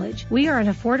Tanglewood Village. We are an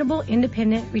affordable,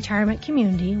 independent retirement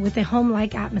community with a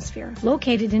home-like atmosphere.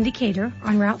 Located in Decatur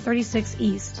on Route 36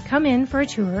 East. Come in for a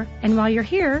tour, and while you're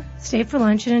here, stay for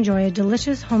lunch and enjoy a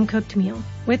delicious home-cooked meal.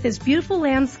 With its beautiful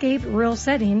landscape, rural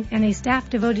setting, and a staff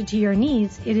devoted to your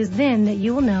needs, it is then that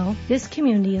you will know this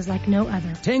community is like no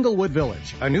other. Tanglewood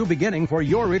Village, a new beginning for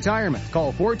your retirement.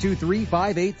 Call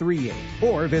 423-5838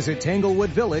 or visit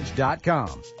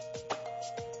tanglewoodvillage.com.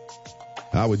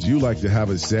 How would you like to have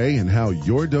a say in how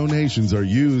your donations are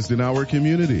used in our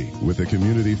community? With the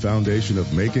Community Foundation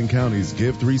of Macon County's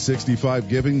Give 365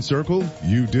 Giving Circle,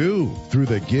 you do. Through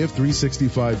the Give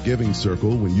 365 Giving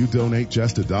Circle, when you donate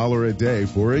just $1 a day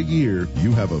for a year,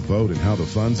 you have a vote in how the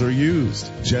funds are used.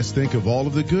 Just think of all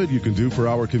of the good you can do for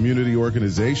our community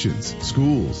organizations,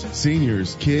 schools,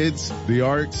 seniors, kids, the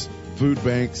arts, food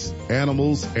banks,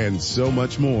 animals, and so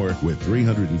much more with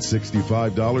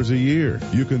 $365 a year.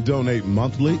 You can donate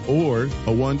monthly or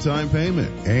a one-time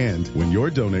payment. And when your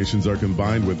donations are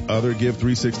combined with other Give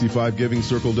 365 Giving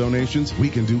Circle donations, we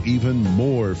can do even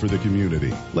more for the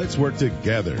community. Let's work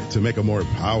together to make a more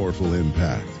powerful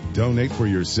impact. Donate for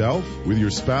yourself, with your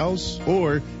spouse,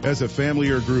 or as a family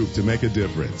or group to make a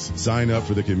difference. Sign up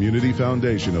for the Community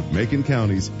Foundation of Macon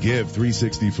County's Give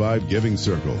 365 Giving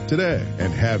Circle today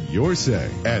and have your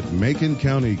say at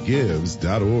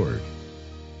MaconCountyGives.org.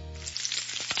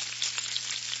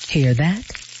 Hear that?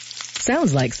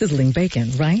 Sounds like sizzling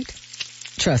bacon, right?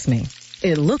 Trust me,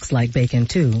 it looks like bacon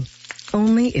too,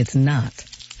 only it's not.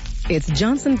 It's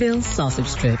Johnsonville sausage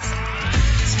strips.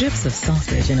 Strips of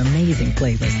sausage in amazing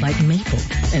flavors like maple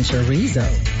and chorizo.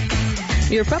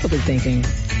 You're probably thinking,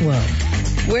 well,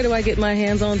 where do I get my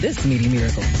hands on this meaty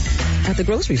miracle? At the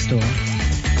grocery store.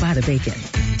 Buy the bacon,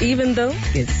 even though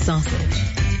it's sausage.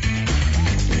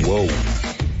 Whoa.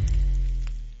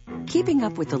 Keeping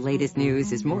up with the latest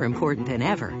news is more important than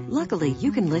ever. Luckily,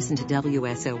 you can listen to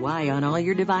WSOY on all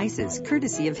your devices,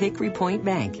 courtesy of Hickory Point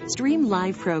Bank. Stream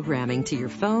live programming to your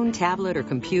phone, tablet, or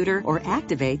computer, or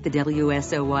activate the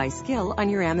WSOY skill on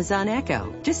your Amazon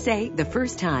Echo. Just say, the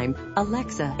first time,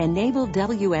 Alexa, enable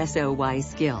WSOY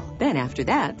skill. Then after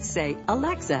that, say,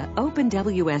 Alexa, open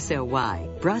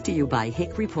WSOY. Brought to you by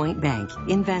Hickory Point Bank.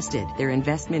 Invested. Their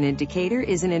investment in Decatur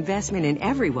is an investment in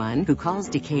everyone who calls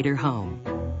Decatur home.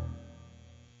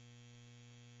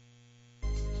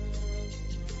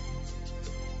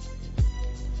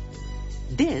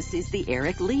 This is the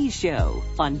Eric Lee Show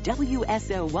on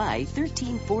WSOY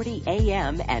 1340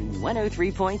 AM and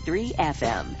 103.3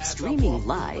 FM. Streaming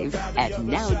live at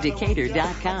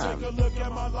nowdecatur.com. Look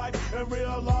at my life and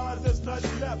realize there's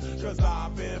nothing left. Cause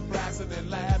I've been blasting and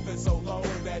laughing so long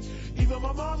that even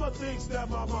my mama thinks that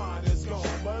my mind is gone.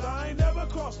 But I ain't never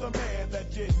crossed a man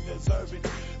that didn't deserve it.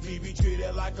 Me be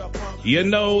treated like a punk. You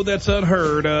know that's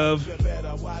unheard of. You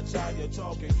better watch how you're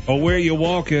talking. Or where you're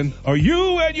walking. Or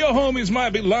you and your homies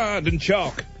might be lined in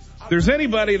chalk. If there's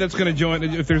anybody that's going to join,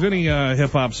 if there's any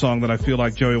hip-hop song that I feel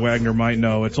like Joey Wagner might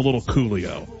know, it's a little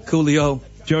Coolio. Coolio.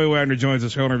 Joey Wagner joins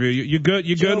us. Herald Review. You good?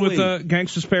 You good with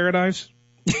Gangsta's Paradise?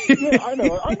 Yeah, I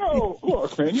know.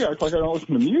 Look, man, you act like I don't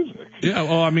listen to music. Yeah,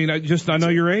 well, I mean, I know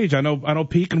your age. I know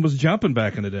Pekin was jumping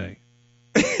back in the day.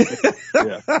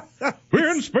 Yeah.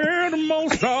 We're in spare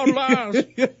most our lives.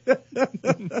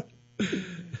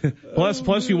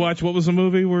 Plus, you watch, what was the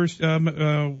movie where,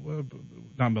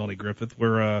 not Melanie Griffith,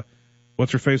 where,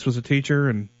 what's her face was a teacher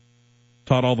and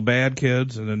taught all the bad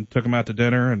kids and then took them out to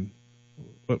dinner, and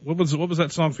what was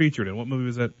that song featured in? What movie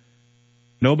was that?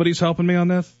 Nobody's helping me on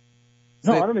this?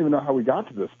 No, I don't even know how we got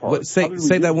to this part. Say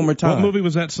that one more time. What movie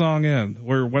was that song in?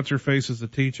 Where what's her face is the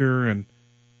teacher and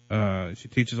she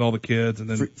teaches all the kids, and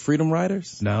then Freedom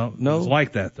Riders? No, it was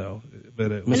like that though.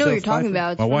 But I know what you're talking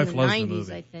about. It's my wife from loves the 90s, the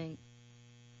movie. I think.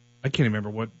 I can't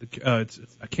remember what. I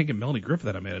can't get Melanie Griffith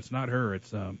that I made. It's not her.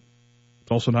 It's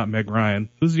also not Meg Ryan.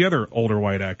 Who's the other older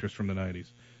white actress from the 90s?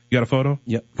 You got a photo?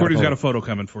 Yep. Courtney's got a photo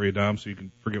coming for you, Dom, so you can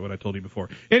forget what I told you before.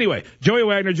 Anyway, Joey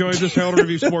Wagner joins us, Herald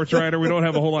Review Sportswriter. We don't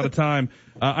have a whole lot of time.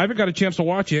 I haven't got a chance to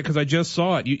watch it because I just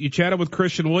saw it. You chatted with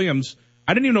Christian Williams.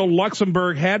 I didn't even know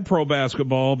Luxembourg had pro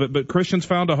basketball, but Christian's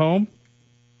found a home?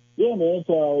 Yeah, man.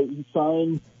 He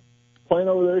signed playing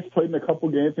over there. He's played in a couple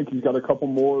games. I think he's got a couple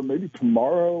more, maybe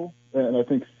tomorrow, and I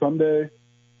think Sunday.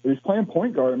 But he's playing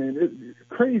point guard. I mean, it's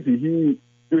crazy. He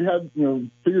had,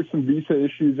 figured some visa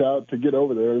issues out to get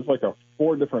over there. It was like a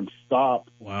 4 different stop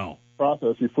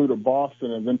process. He flew to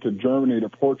Boston and then to Germany, to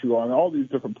Portugal, and all these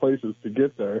different places to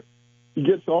get there. He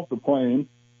gets off the plane,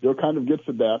 kind of gets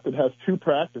adapted, has 2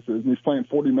 practices, and he's playing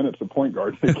 40 minutes of point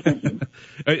guard.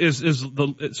 Is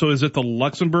it the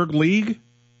Luxembourg League?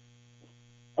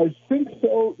 I think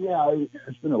so. Yeah,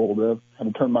 it's been a little bit. I've kind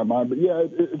of turned my mind, but yeah,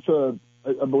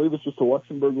 I believe it's just a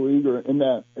Luxembourg League or in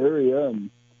that area, and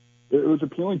it was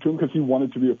appealing to him because he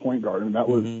wanted to be a point guard, and that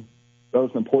was an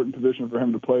important position for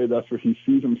him to play. That's where he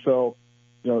sees himself.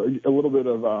 A little bit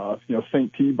of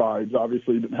St. T vibes.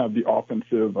 Obviously, he didn't have the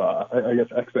offensive,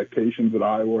 expectations at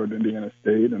Iowa or at Indiana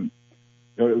State, and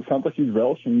it sounds like he's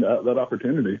relishing that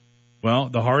opportunity. Well,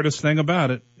 the hardest thing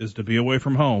about it is to be away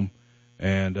from home,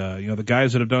 and the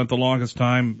guys that have done it the longest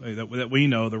time that we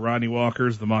know, the Rodney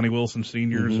Walkers, the Monty Wilson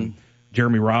seniors, and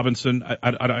Jeremy Robinson.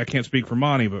 I can't speak for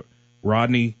Monty, but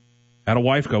Rodney had a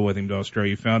wife go with him to Australia.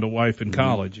 He found a wife in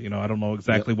college. I don't know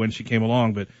exactly when she came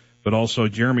along, but also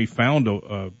Jeremy found I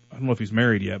don't know if he's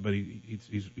married yet, but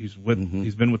he's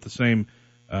been with the same.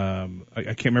 I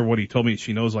can't remember what he told me.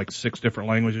 She knows like 6 different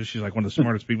languages. She's like one of the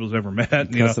smartest people he's ever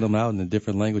met. Cussing them out in a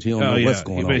different language. He don't know what's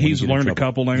going on. But he's learned a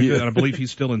couple languages, and I believe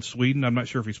he's still in Sweden. I'm not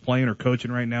sure if he's playing or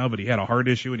coaching right now, but he had a heart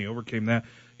issue and he overcame that.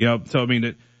 So I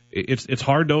mean it's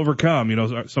hard to overcome.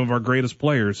 Some of our greatest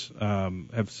players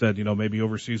have said, maybe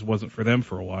overseas wasn't for them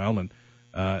for a while, and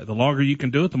the longer you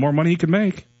can do it, the more money you can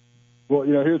make. Well,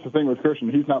 here's the thing with Christian.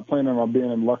 He's not planning on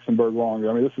being in Luxembourg long.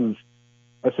 I mean,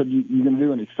 I said, you going to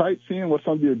do any sightseeing? What's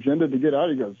on the agenda to get out?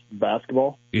 He goes,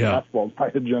 basketball. Yeah. Basketball's my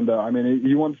agenda. I mean,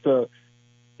 he wanted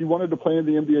to play in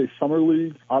the NBA Summer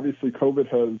League. Obviously, COVID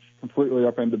has completely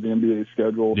upended the NBA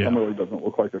schedule. Yeah. Summer League doesn't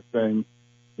look like a thing.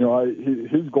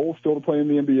 His goal is still to play in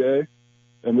the NBA.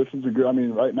 And this is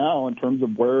right now, in terms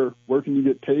of where can you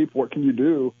get tape, what can you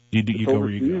do? You go where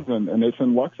you go. And it's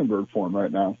in Luxembourg for him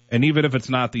right now. And even if it's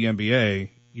not the NBA,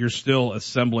 you're still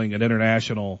assembling an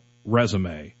international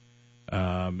resume.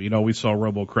 We saw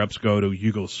Robo Krebs go to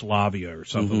Yugoslavia or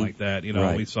something like that.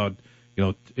 Right. We saw,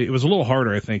 it was a little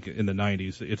harder, I think, in the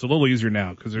 90s. It's a little easier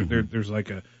now because there's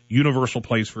like a universal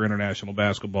place for international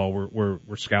basketball where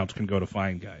scouts can go to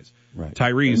find guys. Right.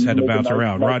 Tyrese had to bounce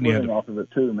around. Rodney had to, off of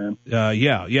it too, man.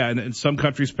 Yeah. And some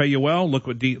countries pay you well. Look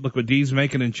what D's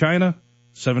making in China.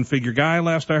 7-figure guy,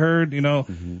 last I heard.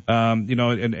 And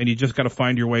you just got to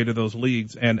find your way to those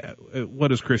leagues. And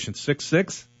what is Christian?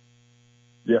 6'6"?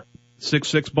 Yeah.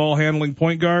 6'6" ball handling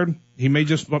point guard. He may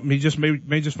just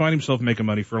find himself making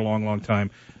money for a long, long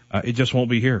time. It just won't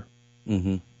be here.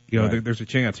 Right. There's a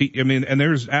chance. And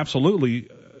there's absolutely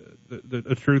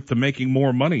a truth to making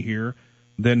more money here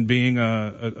than being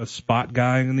a spot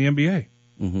guy in the NBA.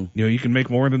 You can make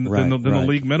more than the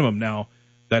league minimum. Now,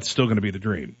 that's still going to be the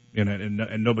dream,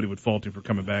 and nobody would fault him for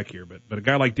coming back here. But a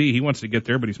guy like D, he wants to get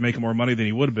there, but he's making more money than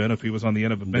he would have been if he was on the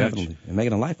end of a bench. Definitely. And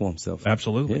making a life for himself.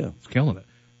 Absolutely. Yeah. He's killing it.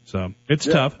 So it's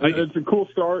tough. It's a cool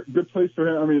start. Good place for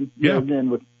him. I mean, again,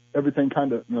 with everything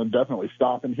kind of definitely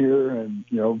stopping here, and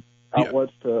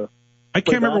outlets to. I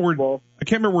can't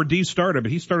remember where D started,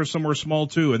 but he started somewhere small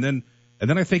too, and then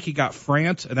I think he got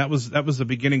France, and that was the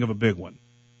beginning of a big one.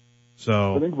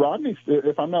 So I think Rodney,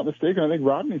 if I'm not mistaken,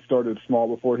 Rodney started small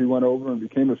before he went over and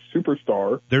became a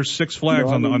superstar. There's 6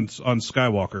 flags on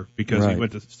Skywalker because he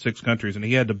went to 6 countries, and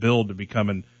he had to build to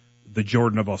becoming the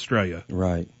Jordan of Australia.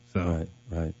 Right. So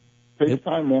Right. Takes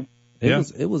time, man.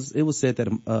 It was said that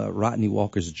Rodney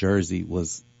Walker's jersey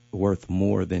was worth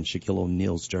more than Shaquille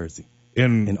O'Neal's jersey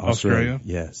in Australia.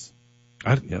 Yes.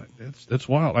 That's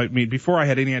wild. I mean, before I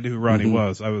had any idea who Rodney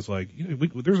was, I was like,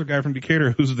 there's a guy from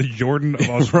Decatur who's the Jordan of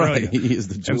Australia. Right, he is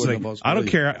the Jordan of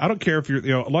Australia. I don't care if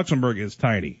you're, Luxembourg is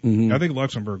tiny. I think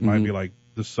Luxembourg might be like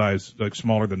the size, like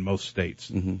smaller than most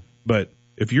states. But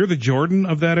if you're the Jordan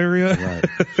of that area,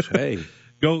 hey,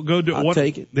 go do I'll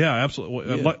take it. Yeah,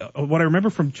 absolutely. Yeah. What I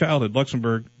remember from childhood,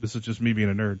 Luxembourg, this is just me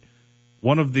being a nerd,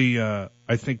 one of the,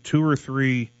 I think 2 or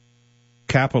 3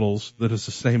 capitals that is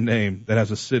the same name, that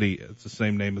has a city, it's the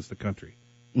same name as the country.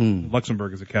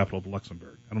 Luxembourg is the capital of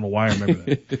Luxembourg. I don't know why I remember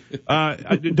that.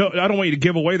 I don't want you to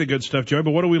give away the good stuff, Joey,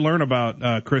 but what do we learn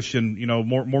about Christian,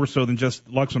 more so than just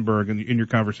Luxembourg in your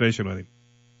conversation with him?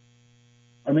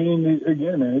 I mean,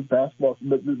 again, man, it's basketball.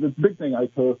 But the big thing I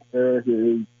took, Eric,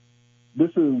 is this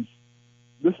is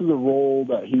the role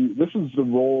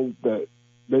that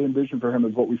they envisioned for him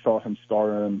is what we saw him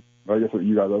star in. I guess what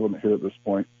you guys, I wasn't here at this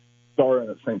point, star in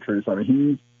at St. Teresa. I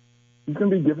mean, he's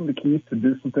going to be given the keys to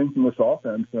do some things in this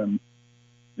offense, and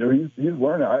he's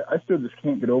learning. I still just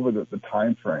can't get over the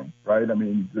time frame, right? I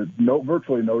mean, there's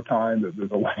virtually no time.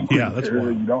 There's a language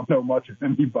there. You don't know much of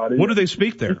anybody. What do they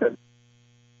speak there?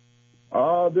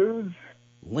 There's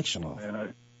Lictional. Man, I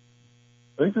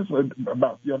think this is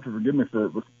about, you have to forgive me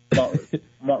for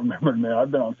not remembering, man.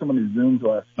 I've been on so many Zooms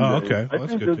last few days. Okay. Well, I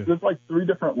think there's like 3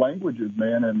 different languages,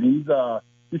 man, and he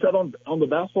said on the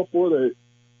basketball floor that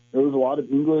there was a lot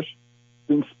of English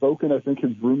being spoken. I think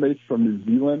his roommates from New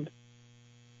Zealand.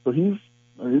 So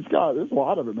there's a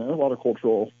lot of it, man. There's a lot of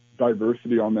cultural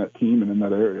diversity on that team and in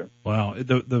that area. Wow.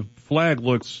 The flag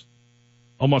looks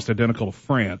almost identical to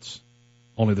France,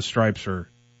 only the stripes are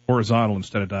horizontal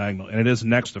instead of diagonal, and it is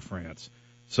next to France.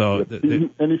 So,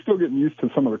 and he's still getting used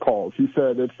to some of the calls. He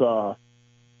said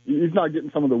he's not getting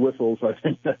some of the whistles. I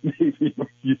think that maybe he's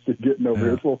used to getting over.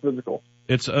 Yeah. It's a little physical.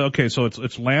 It's okay. So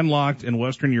it's landlocked in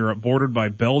Western Europe, bordered by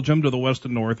Belgium to the west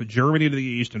and north, Germany to the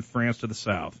east, and France to the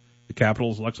south. The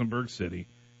capital is Luxembourg City,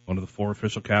 one of the 4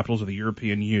 official capitals of the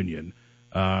European Union.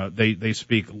 They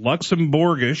speak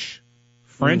Luxembourgish,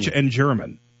 French, and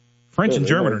German. French and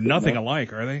German are nothing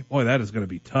alike, are they? Boy, that is going to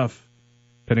be tough,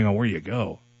 depending on where you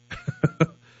go.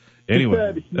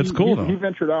 Anyway, that's cool, though. He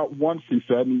ventured out once, he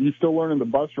said, and he's still learning the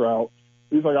bus route.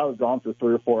 He's like, I was gone for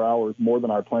 3 or 4 hours, more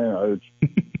than I planned. I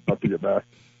have to get back.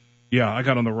 Yeah, I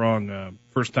got on the wrong,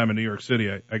 first time in New York City,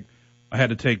 I had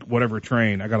to take whatever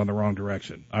train. I got on the wrong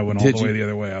direction. I went all the way the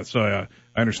other way out. So I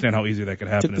understand how easy that could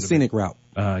happen. Took the scenic route.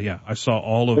 Yeah, I saw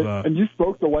all of and you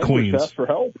spoke the language Queens. to ask for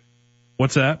help.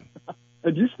 What's that?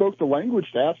 And you spoke the language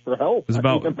to ask for help. It was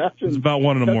about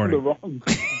 1 in the morning.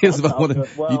 It was about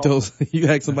 1 you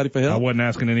asked somebody for help? I wasn't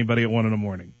asking anybody at 1 in the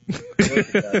morning.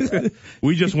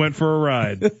 We just went for a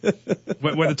ride. By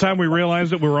the time we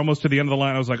realized it, we were almost to the end of the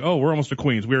line. I was like, oh, we're almost to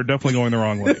Queens. We are definitely going the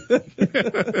wrong way.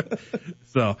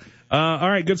 So, all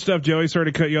right, good stuff, Joey. Sorry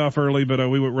to cut you off early, but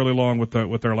we went really long with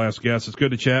our last guest. It's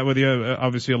good to chat with you.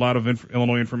 Obviously, a lot of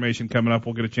Illinois information coming up.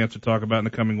 We'll get a chance to talk about in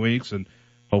the coming weeks, and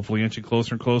hopefully inching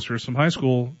closer and closer to some high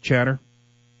school chatter.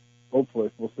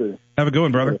 Hopefully. We'll see. Have a good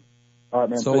one, brother. All right,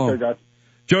 man. So Take long. care, guys.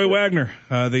 Joey Wagner,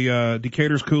 the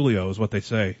Decatur's Coolio is what they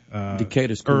say.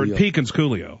 Decatur's Coolio. Or Pekin's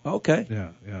Coolio. Okay.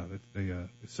 Yeah. They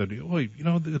said, well,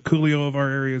 the Coolio of our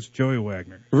area is Joey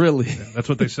Wagner. Really? Yeah, that's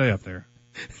what they say up there.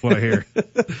 That's what I hear.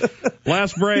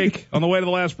 Last break. On the way to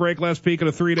the last break, last peek at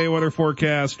a 3-day weather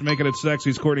forecast. Making it sexy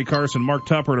is Courtney Carson. Mark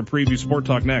Tupper to preview Sport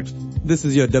Talk next. This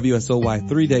is your WSOY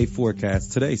 3-day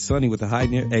forecast. Today, sunny with a high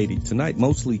near 80. Tonight,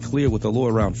 mostly clear with a low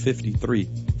around 53.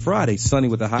 Friday, sunny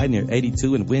with a high near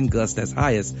 82 and wind gusts as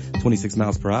high as 26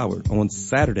 miles per hour. On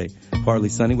Saturday, partly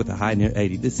sunny with a high near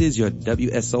 80. This is your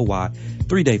WSOY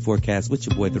 3-day forecast with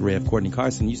your boy, the Rev. Courtney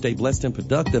Carson. You stay blessed and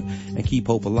productive and keep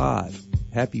hope alive.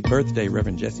 Happy birthday,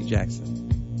 Reverend Jesse Jackson.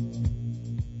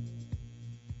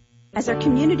 As our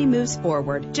community moves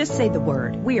forward, just say the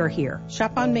word. We are here.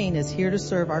 Shop on Main is here to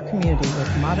serve our community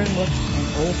with modern looks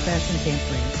and old-fashioned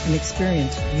pampering, an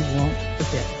experience you won't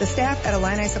forget. The staff at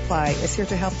Alumni Supply is here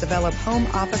to help develop home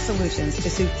office solutions to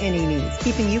suit any needs,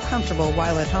 keeping you comfortable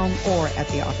while at home or at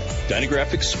the office.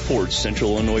 Dynagraphics supports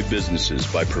Central Illinois businesses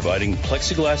by providing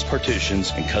plexiglass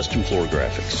partitions and custom floor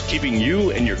graphics, keeping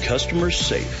you and your customers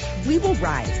safe. We will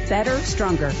rise better,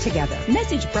 stronger together.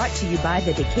 Message brought to you by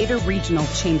the Decatur Regional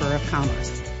Chamber of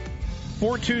Commerce.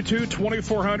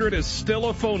 422-2400 is still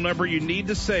a phone number you need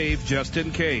to save just in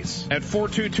case. At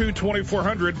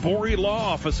 422-2400, Borey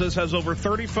Law Offices has over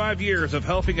 35 years of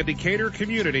helping a Decatur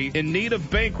community in need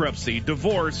of bankruptcy,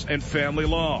 divorce, and family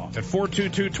law. At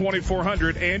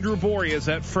 422-2400, Andrew Borey is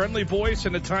that friendly voice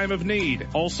in a time of need.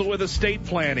 Also with estate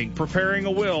planning, preparing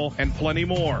a will, and plenty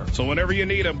more. So whenever you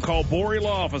need him, call Borey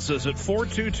Law Offices at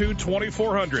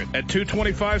 422-2400 at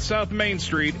 225 South Main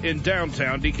Street in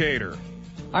downtown Decatur.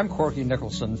 I'm Corky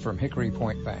Nicholson from Hickory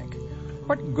Point Bank.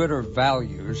 What good are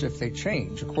values if they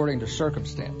change according to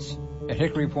circumstance? At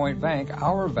Hickory Point Bank,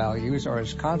 our values are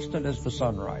as constant as the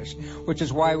sunrise, which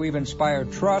is why we've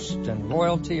inspired trust and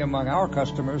loyalty among our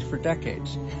customers for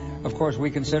decades. Of course,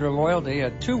 we consider loyalty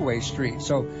a two-way street,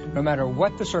 so no matter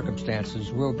what the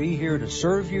circumstances, we'll be here to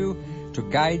serve you, to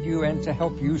guide you, and to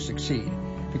help you succeed.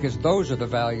 Because those are the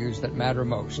values that matter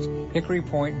most. Hickory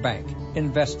Point Bank.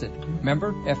 Invested.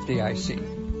 Member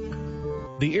FDIC.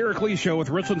 The Eric Lee Show with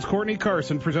Richland's Courtney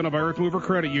Carson, presented by Earth Mover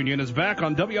Credit Union, is back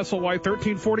on WSOY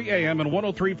 1340 AM and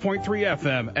 103.3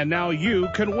 FM. And now you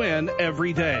can win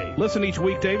every day. Listen each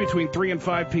weekday between 3 and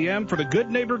 5 p.m. for the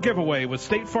Good Neighbor Giveaway with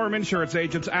State Farm Insurance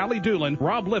agents Allie Doolin,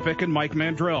 Rob Lippick, and Mike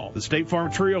Mandrell. The State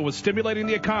Farm Trio was stimulating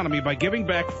the economy by giving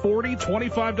back 40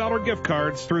 $25 gift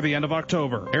cards through the end of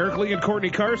October. Eric Lee and Courtney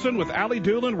Carson with Allie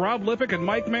Doolin, Rob Lippick, and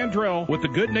Mike Mandrell with the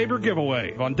Good Neighbor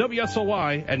Giveaway on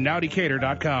WSOY and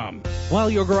NowDecatur.com.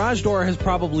 While your garage door has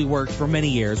probably worked for many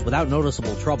years without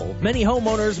noticeable trouble, many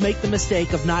homeowners make the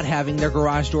mistake of not having their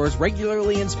garage doors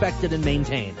regularly inspected and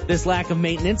maintained. This lack of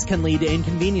maintenance can lead to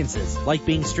inconveniences, like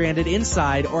being stranded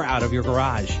inside or out of your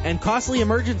garage, and costly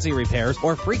emergency repairs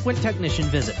or frequent technician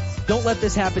visits. Don't let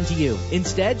this happen to you.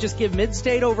 Instead, just give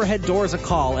Mid-State Overhead Doors a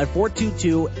call at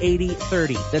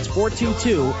 422-8030. That's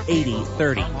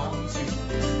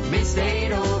 422-8030.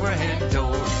 Mid-State Overhead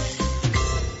Doors.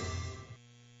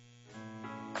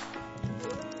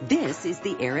 This is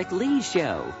the Eric Lee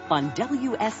Show on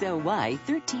WSOY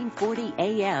 1340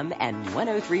 AM and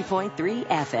 103.3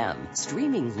 FM.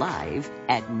 Streaming live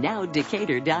at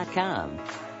NowDecatur.com.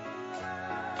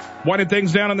 Winding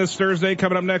things down on this Thursday.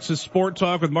 Coming up next is Sport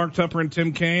Talk with Mark Tupper and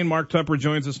Tim Kaine. Mark Tupper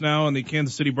joins us now on the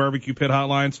Kansas City Barbecue Pit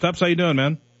Hotline. Tups, how you doing,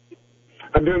 man?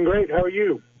 I'm doing great. How are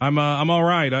you? I'm all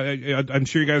right. I'm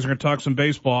sure you guys are going to talk some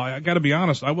baseball. I got to be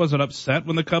honest. I wasn't upset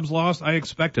when the Cubs lost. I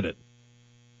expected it.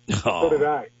 So did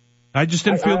I. I just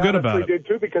didn't feel good about it. I did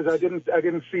too, because I didn't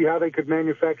see how they could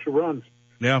manufacture runs.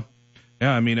 Yeah.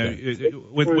 I mean,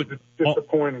 with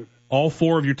disappointing. All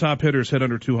four of your top hitters hit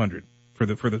under 200 for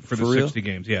the 60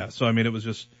 games. Yeah. So I mean, it was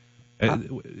just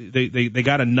they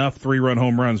got enough 3-run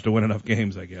home runs to win enough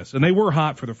games, I guess. And they were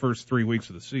hot for the first 3 weeks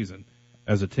of the season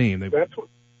as a team. That's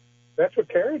what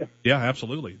carried them. Yeah,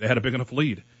 absolutely. They had a big enough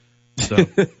lead. So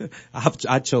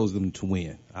I chose them to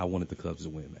win. I wanted the Cubs to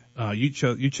win, man. You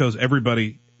chose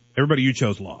everybody. Everybody you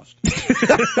chose lost.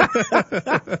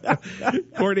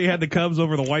 Courtney had the Cubs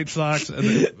over the White Sox, and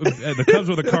the Cubs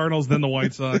were the Cardinals, then the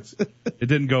White Sox. It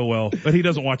didn't go well, but he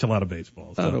doesn't watch a lot of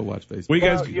baseball. So. I don't watch baseball.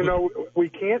 We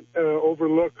can't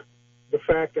overlook the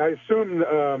fact. I assume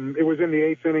it was in the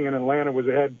 8th inning, and Atlanta was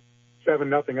ahead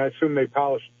 7-0. I assume they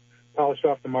polished off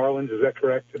the Marlins. Is that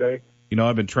correct today? You know,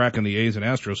 I've been tracking the A's and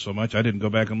Astros so much, I didn't go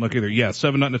back and look either. Yeah,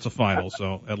 7-0. It's a final,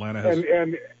 so Atlanta has.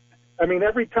 And I mean,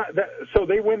 every time, so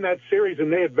they win that series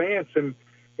and they advance, and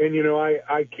you know,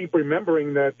 I keep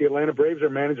remembering that the Atlanta Braves are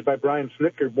managed by Brian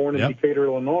Snitker, born in Decatur,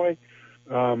 Illinois,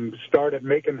 started at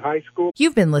Macon High School.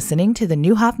 You've been listening to the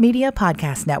Newhoff Media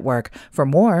Podcast Network. For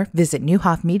more, visit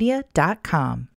newhoffmedia.com.